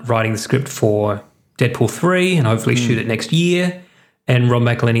start writing the script for Deadpool 3 and hopefully shoot it next year. And Rob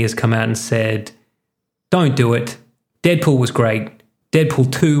McElhenney has come out and said, don't do it. Deadpool was great.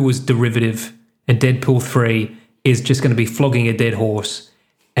 Deadpool 2 was derivative. And Deadpool 3 is just going to be flogging a dead horse.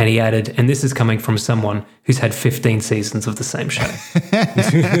 And he added, and this is coming from someone who's had 15 seasons of the same show.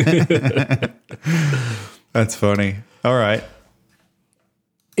 That's funny. All right.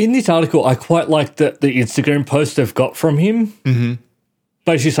 In this article, I quite like the Instagram post they've got from him. Mm-hmm.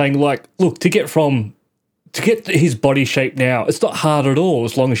 Basically saying, like, look, to get his body shape now, it's not hard at all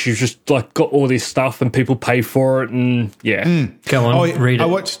as long as you've just, like, got all this stuff and people pay for it and, yeah. Go on, read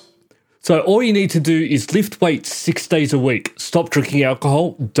it. So all you need to do is lift weights 6 days a week, stop drinking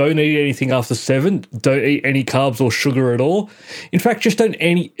alcohol, don't eat anything after 7, don't eat any carbs or sugar at all. In fact, just don't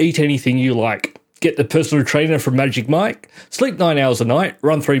eat anything you like. Get the personal trainer from Magic Mike, sleep 9 hours a night,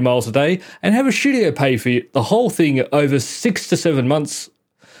 run 3 miles a day, and have a studio pay for you, the whole thing over 6 to 7 month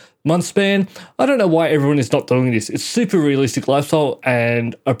span. I don't know why everyone is not doing this. It's super realistic lifestyle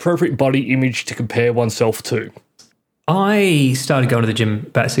and appropriate body image to compare oneself to. I started going to the gym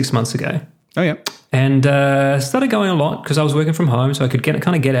about 6 months ago. Oh, yeah. And started going a lot because I was working from home, so I could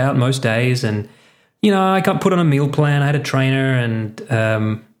get out most days. And, I got put on a meal plan. I had a trainer. And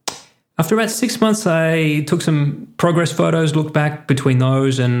after about 6 months, I took some progress photos, looked back between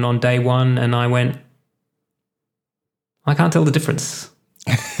those and on day one, and I went, I can't tell the difference.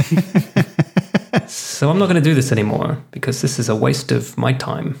 So I'm not going to do this anymore because this is a waste of my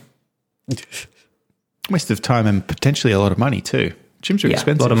time. Waste of time and potentially a lot of money too. Gyms are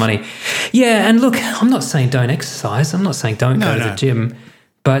expensive. A lot of money. Yeah, and look, I'm not saying don't exercise. I'm not saying don't go to the gym.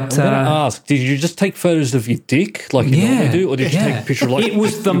 But I'm going to ask, did you just take photos of your dick like you normally do? Or did you take a picture of like it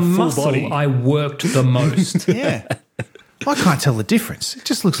was the muscle body? I worked the most. Yeah. I can't tell the difference. It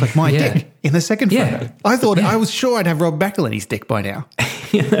just looks like my dick in the second photo. I was sure I'd have Rob McElhenney's dick by now.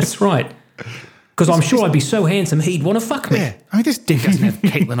 Yeah, that's right. Because I'm sure I'd be so handsome he'd want to fuck me. Yeah. I mean, this dick doesn't have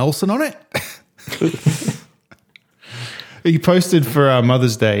Caitlin Olsen on it. You posted for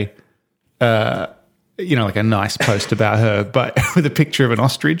Mother's Day, like a nice post about her, but with a picture of an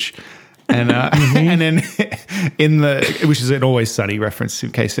ostrich. And and then which is an Always Sunny reference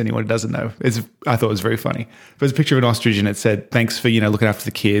in case anyone doesn't know. I thought it was very funny. There's a picture of an ostrich and it said, "Thanks for looking after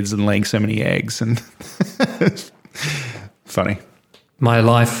the kids and laying so many eggs." And funny. My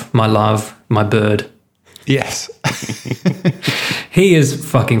life, my love, my bird. Yes. He is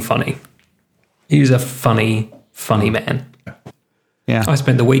fucking funny. He's a funny man. Yeah. I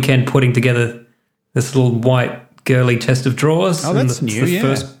spent the weekend putting together this little white girly chest of drawers. Oh, that's new. The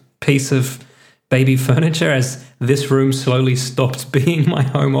first piece of baby furniture as this room slowly stops being my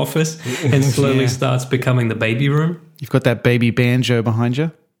home office and slowly starts becoming the baby room. You've got that baby banjo behind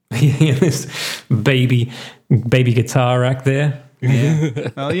you. Yeah, this baby guitar rack there. Yeah.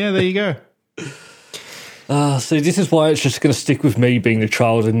 Oh, yeah, there you go. So this is why it's just going to stick with me being the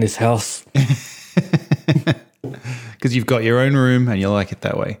child in this house. Because you've got your own room and you like it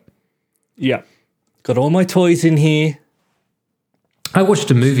that way. Yeah. Got all my toys in here. I watched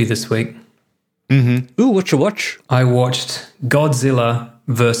a movie this week. Mm-hmm. Ooh, what you watch? I watched Godzilla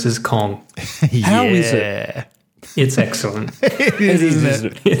versus Kong. How is it? It's excellent. It is, isn't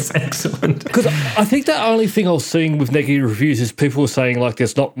it? It's excellent. Because I think the only thing I was seeing with negative reviews is people were saying like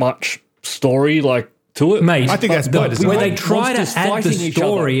there's not much story to it. Mate, I think that's by design. when they try to Monsters add the fighting each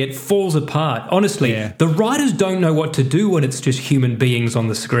story, it falls apart. Honestly, the writers don't know what to do when it's just human beings on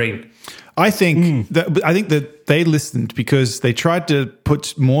the screen. I think that they listened because they tried to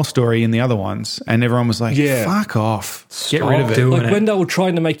put more story in the other ones, and everyone was like, "Fuck off, get rid of it." Like when they were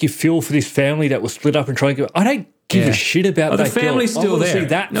trying to make you feel for this family that was split up and trying to go, I don't give a shit about that. The family's girl. still there.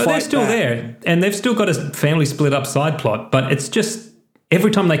 They're still back. there, and they've still got a family split up side plot. But it's just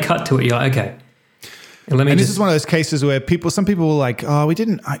every time they cut to it, you're like, okay. This is one of those cases where some people were like, "Oh, we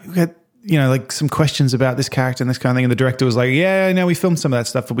had like some questions about this character and this kind of thing," and the director was like, "Yeah, no, we filmed some of that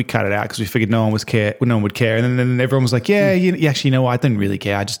stuff, but we cut it out because we figured no one would care." And then everyone was like, "Yeah, you actually know what? I didn't really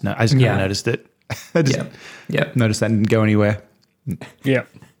care. I just kind of noticed it. I just noticed that and didn't go anywhere." Yeah.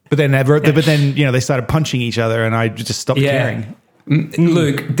 But then they started punching each other, and I just stopped caring.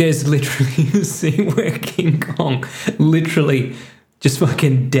 Luke, there's literally a scene where King Kong literally just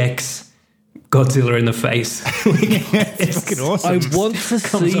fucking decks Godzilla in the face. It's fucking awesome. I want to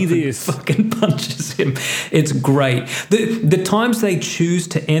see this. Fucking punches him. It's great. The times they choose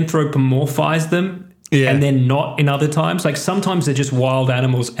to anthropomorphize them and then not in other times. Like sometimes they're just wild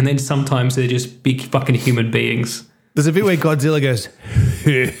animals and then sometimes they're just big fucking human beings. There's a bit where Godzilla goes,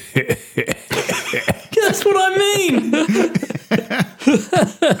 that's what I mean.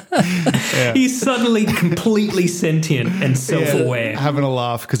 He's suddenly completely sentient and self-aware. having a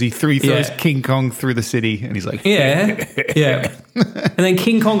laugh because he throws King Kong through the city, and he's like, yeah. And then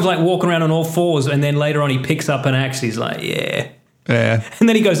King Kong's like walking around on all fours, and then later on he picks up an axe. He's like, yeah. And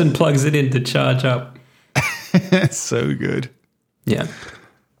then he goes and plugs it in to charge up. It's so good. Yeah.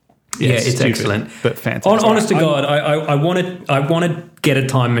 Yeah, it's stupid, excellent. But fantastic. Honest to God, I want to get a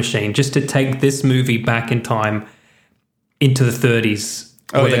time machine just to take this movie back in time into the 30s,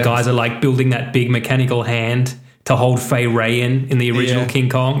 where the guys are like building that big mechanical hand to hold Fay Ray in the original King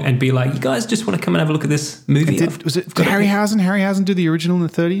Kong, and be like, you guys just want to come and have a look at this movie? Did Harryhausen? Harryhausen do the original in the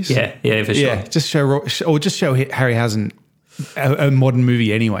 30s? Yeah, for sure. Yeah, just show Harryhausen a modern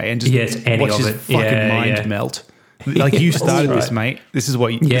movie anyway, and just watch his fucking mind melt. Like you started this, mate. This is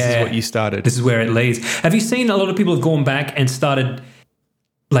what you started. This is where it leads. Have you seen a lot of people have gone back and started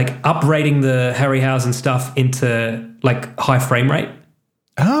like uprating the Harryhausen stuff into like high frame rate?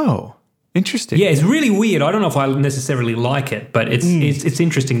 Oh, interesting. Yeah, it's really weird. I don't know if I necessarily like it, but it's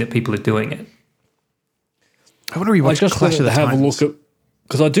interesting that people are doing it. I want to rewatch Clash of the Titans.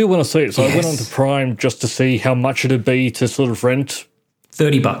 Because I do want to see it. So I went on to Prime just to see how much it'd be to sort of rent.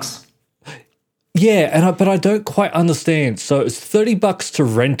 $30. Yeah, but I don't quite understand. So it's $30 to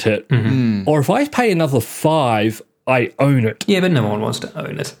rent it, or if I pay another $5, I own it. Yeah, but no one wants to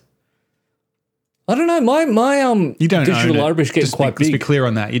own it. I don't know. My You don't digital own it. library's getting quite big. Let's be clear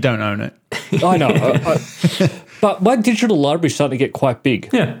on that. You don't own it. I know, but my digital library's starting to get quite big.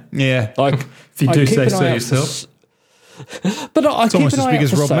 Yeah. Yeah. Like If you I do keep say an so eye out yourself. But I It's keep almost an as eye big out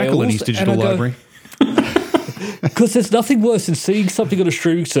as for Rob McElhenney's sales, digital and I go, library. Because there's nothing worse than seeing something on a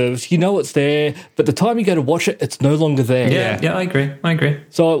streaming service. You know it's there, but the time you go to watch it, it's no longer there. Yeah, I agree.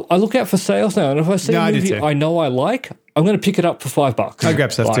 So I look out for sales now, and if I see No, I a do movie too. I know I like, I'm going to pick it up for $5. I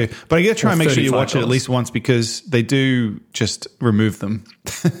grab stuff too. But I got to try and make sure you watch it $35. at least once because they do just remove them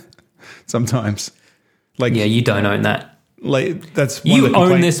sometimes. Like, Yeah, you don't own that. like that's one You of the own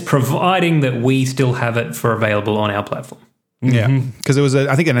complaints. this providing that we still have it for available on our platform. Yeah, because there was,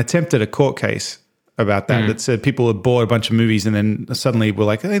 I think, an attempt at a court case about that said people had bought a bunch of movies and then suddenly were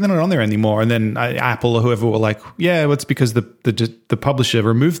like, hey, they're not on there anymore. And then Apple or whoever were like, yeah, well, it's because the publisher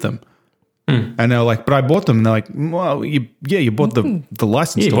removed them. And they're like, but I bought them. And they're like, well, you bought the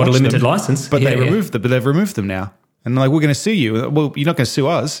license. You to bought a watch limited them, license. but Yeah, they've removed them now. And they're like, we're going to sue you. Well, you're not going to sue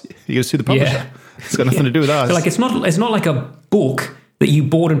us. You're going to sue the publisher. Yeah. It's got nothing to do with us. So like it's not like a book that you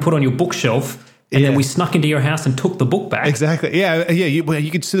bought and put on your bookshelf and then we snuck into your house and took the book back. Exactly. Yeah. You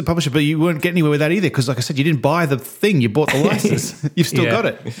could sue the publisher, but you won't get anywhere with that either because, like I said, you didn't buy the thing. You bought the license. You've still got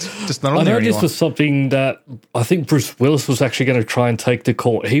it. It's just not on I there know anymore. this was something that I think Bruce Willis was actually going to try and take to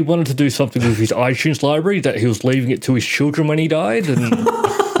court. He wanted to do something with his iTunes library that he was leaving it to his children when he died. And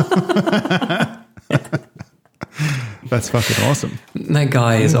That's fucking awesome. That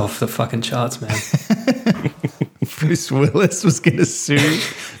guy is off the fucking charts, man. Bruce Willis was going to sue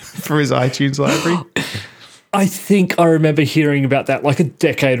for his iTunes library. I think I remember hearing about that like a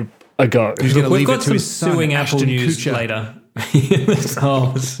decade ago. He's going to We've leave got it to some his son, suing Apple Ashton news Kutcher. later.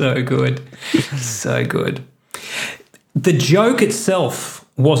 Oh, so good. So good. The joke itself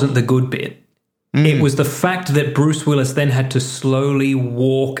wasn't the good bit. It was the fact that Bruce Willis then had to slowly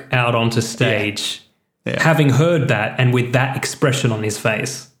walk out onto stage, having heard that and with that expression on his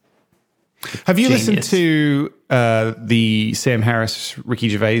face. Have you listened Genius. to the Sam Harris, Ricky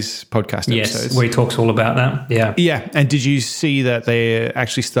Gervais podcast Yes, episodes? where he talks all about that. Yeah. Yeah. And did you see that they're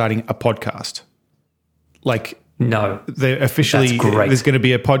actually starting a podcast? Like, No. they're officially, That's great. there's going to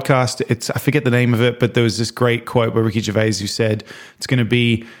be a podcast. I forget the name of it, but there was this great quote by Ricky Gervais who said it's going to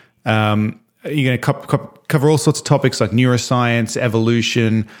be, you're going to cover all sorts of topics like neuroscience,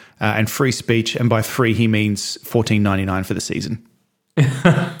 evolution, and free speech. And by free, he means $14.99 for the season.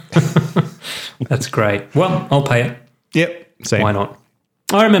 That's great. Well, I'll pay it. Yep. Same. Why not?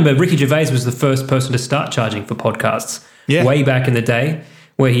 I remember Ricky Gervais was the first person to start charging for podcasts way back in the day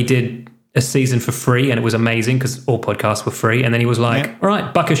where he did a season for free and it was amazing because all podcasts were free. And then he was like, all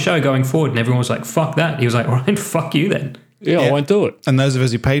right, $1 a show going forward. And everyone was like, fuck that. He was like, all right, fuck you then. Yeah, I won't do it. And those of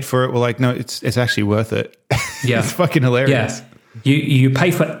us who paid for it were like, no, it's actually worth it. Yeah. It's fucking hilarious. Yeah. You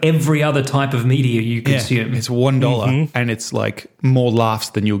pay for every other type of media you Yeah, consume. it's $1 and it's like more laughs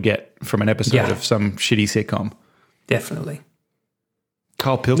than you'll get from an episode of some shitty sitcom. Definitely. No,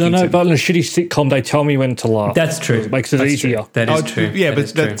 Carl Pilkington. but in a shitty sitcom, they tell me when to laugh. That's true. It makes it That's easier. True. That is true. Yeah, That but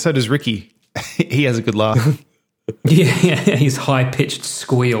is true. so does Ricky. He has a good laugh. Yeah, his high-pitched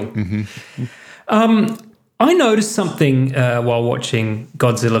squeal. I noticed something while watching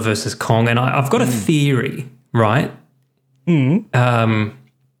Godzilla vs. Kong, and I've got a theory, right? And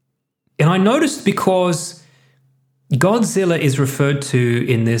I noticed because Godzilla is referred to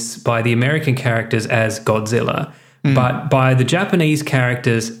in this by the American characters as Godzilla, but by the Japanese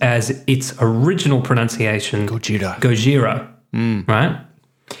characters as its original pronunciation, Gojira, right?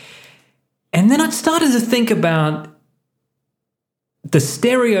 And then I started to think about the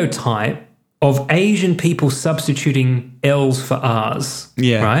stereotype of Asian people substituting L's for R's,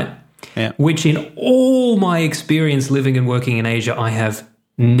 right? Yeah. Which in all my experience living and working in Asia, I have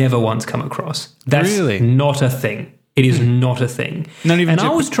never once come across. That's Really? not a thing. It is not a thing. Not even I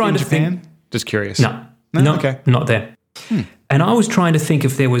was trying in to Japan? think. Just curious. No, okay. not there. And I was trying to think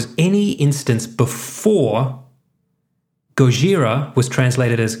if there was any instance before Gojira was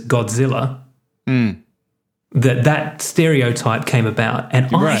translated as Godzilla that stereotype came about.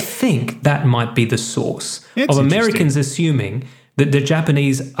 And I think that might be the source It's of Americans assuming that the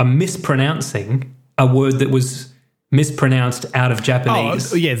Japanese are mispronouncing a word that was mispronounced out of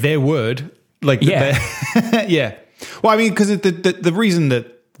Japanese. Oh, yeah, their word. Like, Yeah. yeah. Well, I mean, because the reason that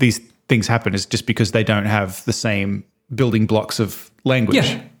these things happen is just because they don't have the same building blocks of language.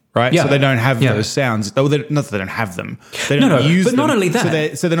 Yeah. right? Yeah. So they don't have Yeah. those sounds. Oh, not that they don't have them. They don't No, use but them. not only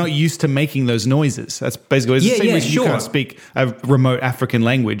that. So they're not used to making those noises. That's basically it's the Yeah, same yeah, reason sure. you can't speak a remote African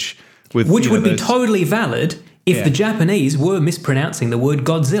language with Which you know, would be those- totally valid if Yeah. the Japanese were mispronouncing the word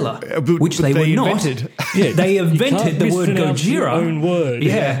Godzilla, which but they were they not. invented. Yeah, They you invented can't the word mispronounce your Gojira. own word.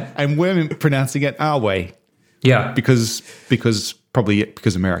 Yeah. and we're pronouncing it our way Yeah. because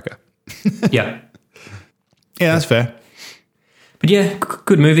America. Yeah. Yeah, that's fair. But yeah,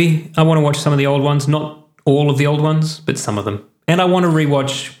 good movie. I want to watch some of the old ones, not all of the old ones, but some of them. And I want to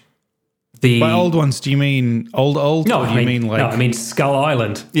rewatch the By old ones, do you mean old? No, or do I you mean, mean like? no, I mean Skull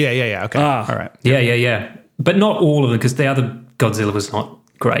Island. Yeah. Okay, Ah. all right. Yeah. But not all of them because the other Godzilla was not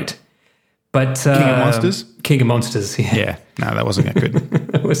great. But King of Monsters? King of Monsters. Yeah, Yeah, no, that wasn't that good.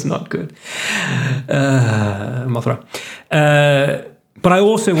 it was not good. Mothra. But I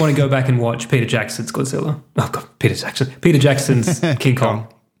also want to go back and watch Peter Jackson's Godzilla. Oh God, Peter Jackson's King Kong.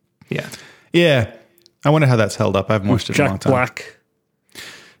 Yeah. Yeah, I wonder how that's held up. I haven't watched it in a long Jack time. Black.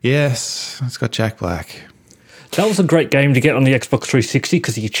 Yes, it's got Jack Black. That was a great game to get on the Xbox 360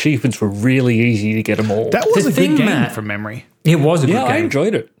 because the achievements were really easy to get them all. That was The a thing, good game Matt- from memory. It was a good yeah, I game.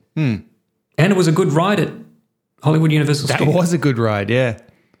 enjoyed it. And it was a good ride at Hollywood Universal That Studios. was a good ride. Yeah.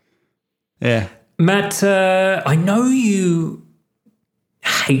 Matt, I know you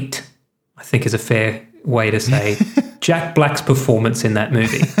hate, I think is a fair way to say, Jack Black's performance in that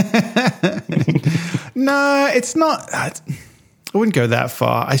movie. No, it's not. I wouldn't go that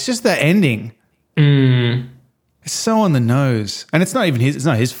far. It's just the ending. It's so on the nose, and it's not even his. It's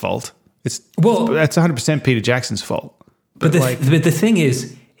not his fault. It's 100% Peter Jackson's fault. But the thing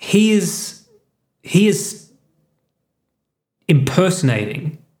is, he is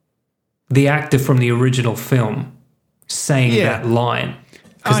impersonating the actor from the original film saying Yeah. that line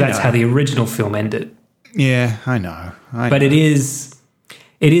because I that's know. how the original film ended. Yeah, I know. But it is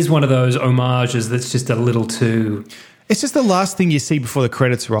one of those homages that's just a little too. It's just the last thing you see before the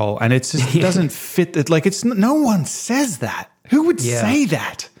credits roll, and it just doesn't fit. Like no one says that. Who would Yeah. say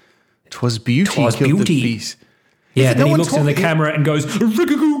that? 'Twas beauty 'Twas killed beauty. the beast. Yeah, No then he one looks in the talking- camera and goes,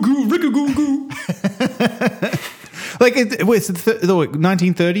 "Rick-a-goo-goo, rick-a-goo-goo." Like it's the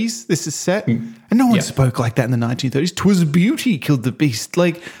 1930s. This is set, and no one spoke like that in the 1930s. 'Twas beauty killed the beast.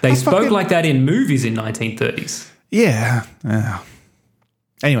 Like They that's spoke fucking- like that in movies in 1930s. yeah.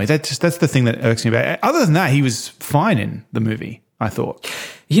 Anyway, that's the thing that irks me about it. Other than that, he was fine in the movie, I thought.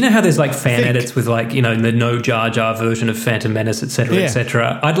 You know how there's like fan think. edits with like, you know, the no Jar Jar version of Phantom Menace, etc., Yeah.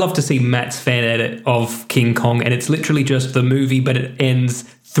 etc. I'd love to see Matt's fan edit of King Kong, and it's literally just the movie, but it ends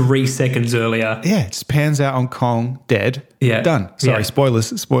 3 seconds earlier. Yeah, it just pans out on Kong, dead. Yeah. Done. Sorry, Yeah.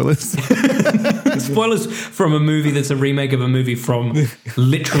 spoilers. Spoilers from a movie that's a remake of a movie from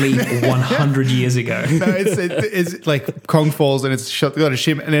literally 100 years ago. No, it's like Kong falls and it's shot, got a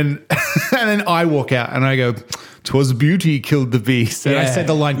shim, and then and then I walk out and I go, "'Twas beauty killed the beast," and I Yeah. said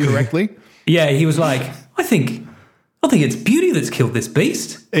the line correctly. Yeah, he was like, I think it's beauty that's killed this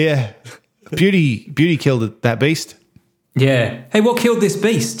beast. Yeah, beauty killed that beast. Yeah. Hey, what killed this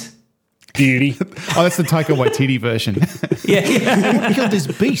beast? Beauty. Oh, that's the Taika Waititi version. Yeah. What killed this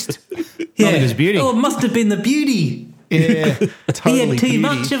beast? Yeah. Not his beauty. Oh, it must have been the beauty. Yeah, He totally had too beauty.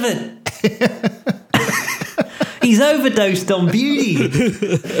 much of it. He's overdosed on beauty.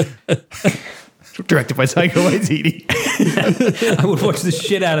 Directed by Taika Waititi. I would watch the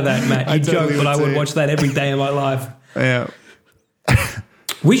shit out of that, Matt. You totally joke, but I would would too. watch that every day of my life. Yeah.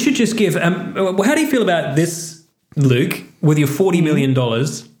 We should just give. How do you feel about this, Luke? With your $40 million,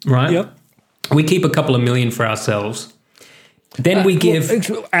 right? Yep. We keep a couple of million for ourselves. Then we give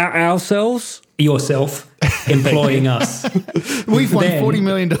Ourselves? yourself employing us. We've won Then- $40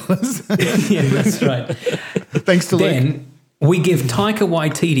 million. Yeah, that's right. Thanks to Luke. Then we give Taika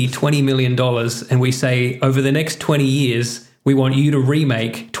Waititi $20 million and we say, over the next 20 years, we want you to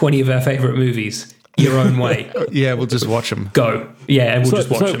remake 20 of our favorite movies your own way. Yeah, we'll just watch them. Go. Yeah, and we'll just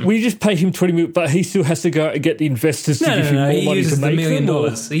watch them. we just pay him 20 million, but he still has to go and get the investors to give him more He money uses to the $1 make million. them. Or?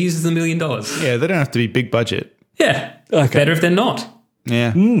 He uses the $1 million. Yeah, they don't have to be big budget. Yeah. Okay. Better if they're not.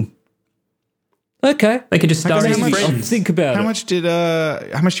 Yeah. Okay. They can just star How his much- friends. Think about How it. much do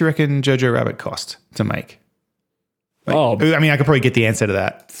you reckon Jojo Rabbit cost to make? Oh, I mean, I could probably get the answer to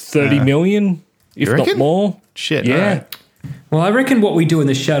that. 30 million, if you not reckon? more. Shit. Yeah. all right. Well, I reckon what we do in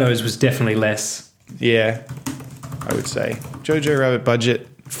the shadows was definitely less. Yeah, I would say. Jojo Rabbit budget,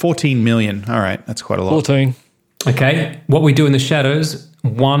 14 million. All right, that's quite a lot. 14. Okay. What we do in the shadows,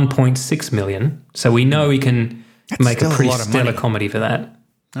 1.6 million. So we know we can make still a a pretty lot of stellar money. comedy for that.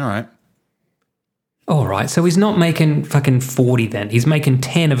 All right. All right. So he's not making fucking 40 then. He's making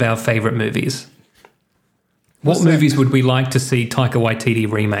 10 of our favorite movies. What movies would we like to see Taika Waititi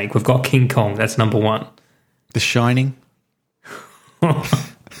remake? We've got King Kong. That's number one. The Shining.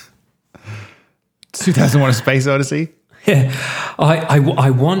 2001: A Space Odyssey. Yeah, I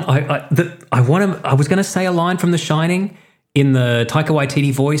was going to say a line from The Shining in the Taika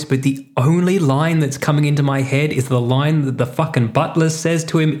Waititi voice, but the only line that's coming into my head is the line that the fucking butler says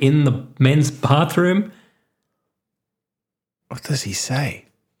to him in the men's bathroom. What does he say?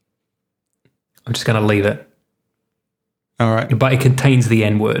 I'm just going to leave it. All right. But it contains the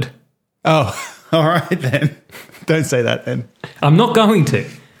N-word. Oh, all right then. Don't say that then. I'm not going to.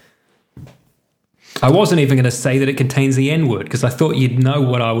 I wasn't even going to say that it contains the N-word because I thought you'd know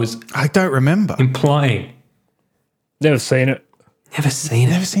what I was I don't remember. implying. Never seen it. Never seen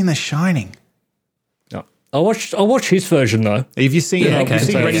it. Never seen The Shining. No. I'll watch his version though. Have you seen, Yeah, okay, you've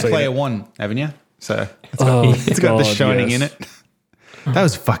seen so Ready I've seen Player it. One, haven't you? So It's got The Shining in it. That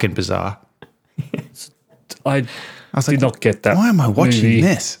was fucking bizarre. I was did not get that. Why am I watching movie.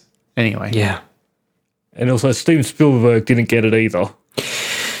 this? Anyway. Yeah. And also, Steven Spielberg didn't get it either. No, he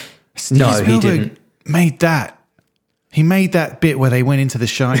Spielberg didn't. made that. He made that bit where they went into The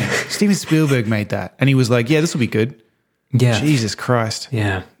Shining. Steven Spielberg made that. And he was like, yeah, this will be good. Yeah. Jesus Christ.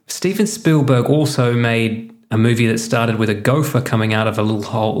 Yeah. Steven Spielberg also made a movie that started with a gopher coming out of a little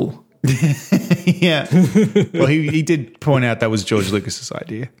hole. Yeah. Well, he did point out that was George Lucas's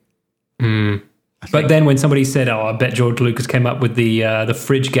idea. But then when somebody said, "Oh, I bet George Lucas came up with the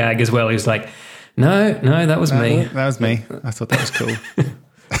fridge gag as well," he was like, "No, that was me." That was me. I thought that was cool.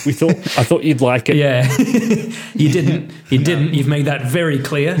 I thought you'd like it. Yeah, you didn't. You didn't. You've made that very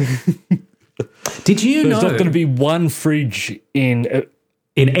clear. Did you There's know not going to be one fridge in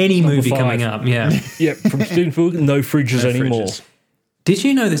any movie 5. coming up? Yeah. yeah from Steven Spielberg, no fridges anymore. fridges. Did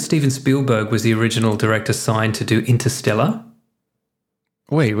you know that Steven Spielberg was the original director signed to do Interstellar?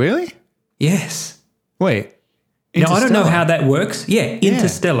 Wait, really? Yes. Wait. Now, I don't know Interstellar? how that works. Yeah,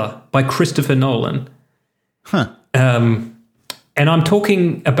 Interstellar by Christopher Nolan. Huh. And I'm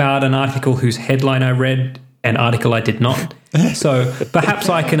talking about an article whose headline I read, an article I did not. So perhaps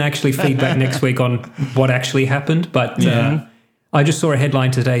I can actually feedback next week on what actually happened. But I just saw a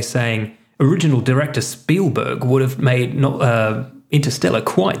headline today saying original director Spielberg would have made Interstellar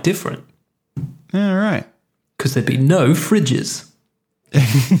quite different All right. because there'd be no fridges.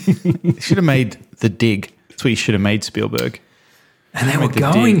 He should have made The Dig. That's what he should have made, Spielberg. And they were The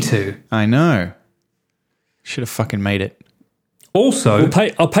going Dig. to. I know. Should have fucking made it. Also,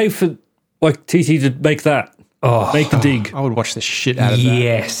 I'll pay for like TT to make that. Make the dig. I would watch the shit out of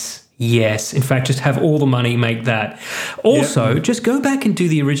that. Yes. In fact, just have all the money, make that. Also, just go back and do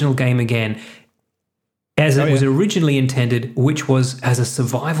the original game again as it was originally intended, which was as a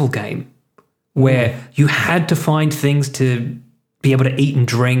survival game where you had to find things to be able to eat and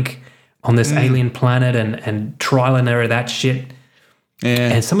drink on this alien planet and trial and error that shit.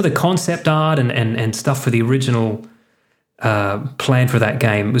 Yeah. And some of the concept art and stuff for the original plan for that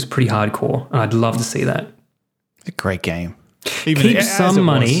game was pretty hardcore. And I'd love to see that. A great game. Keep some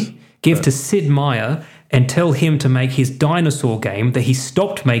money, give to Sid Meier, and tell him to make his dinosaur game that he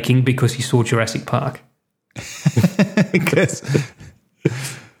stopped making because he saw Jurassic Park. Because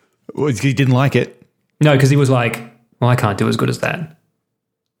he didn't like it. No, because he was like, well, I can't do as good as that.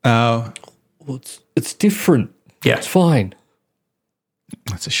 Oh, Well, it's different. Yeah. It's fine.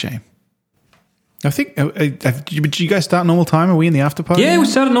 that's a shame. I think. Did you guys start normal time? Are we in the after party? Yeah, we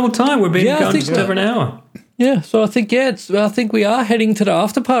started normal time. We've been Yeah, I going think just so. over an hour. Yeah, so I think we are heading to the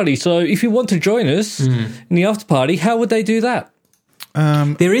after party. So if you want to join us in the after party, how would they do that?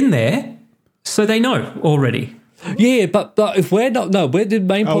 They're in there, so they know already. Yeah, but if we're not, we're the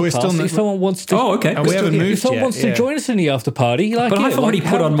main Oh, we're podcast. still not- If someone wants to, Oh, okay. we haven't moved if someone yet, wants to join us in the after party, like, But I've already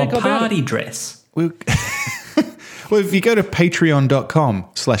how put on would my they go about it? party dress. Well, if you go to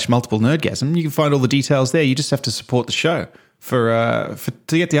patreon.com/multiple nerdgasm, you can find all the details there. You just have to support the show. To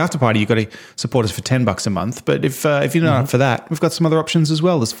get the after party, you've got to support us for $10 a month. But if you're not up for that, we've got some other options as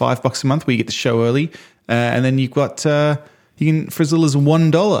well. There's $5 a month where you get the show early, and then you've got you can, for as little as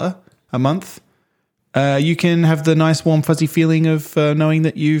 $1 a month, you can have the nice warm fuzzy feeling of knowing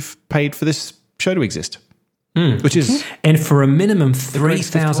that you've paid for this show to exist, which is And for a minimum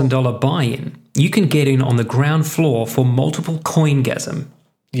 $3,000 buy-in, you can get in on the ground floor for multiple Coingasm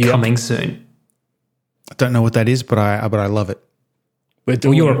coming soon. I don't know what that is, but I love it. We're Well,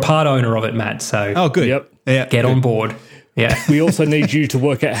 doing you're a it. part owner of it, Matt, so Oh, good. Yep. Yeah, get on board. Yeah. We also need you to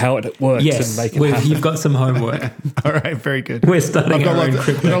work out how it works Yes, and make it happen. you've got some homework. All right, very good. We're starting I've got our own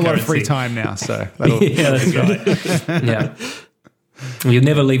I've got a lot of free cryptocurrency. time now, so that'll, Yeah, that's right. Yeah. You'll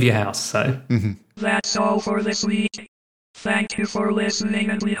never leave your house, so. That's all for this week. Thank you for listening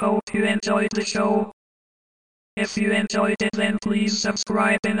and we hope you enjoyed the show. If you enjoyed it, then please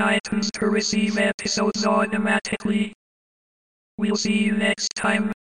subscribe in iTunes to receive episodes automatically. We'll see you next time.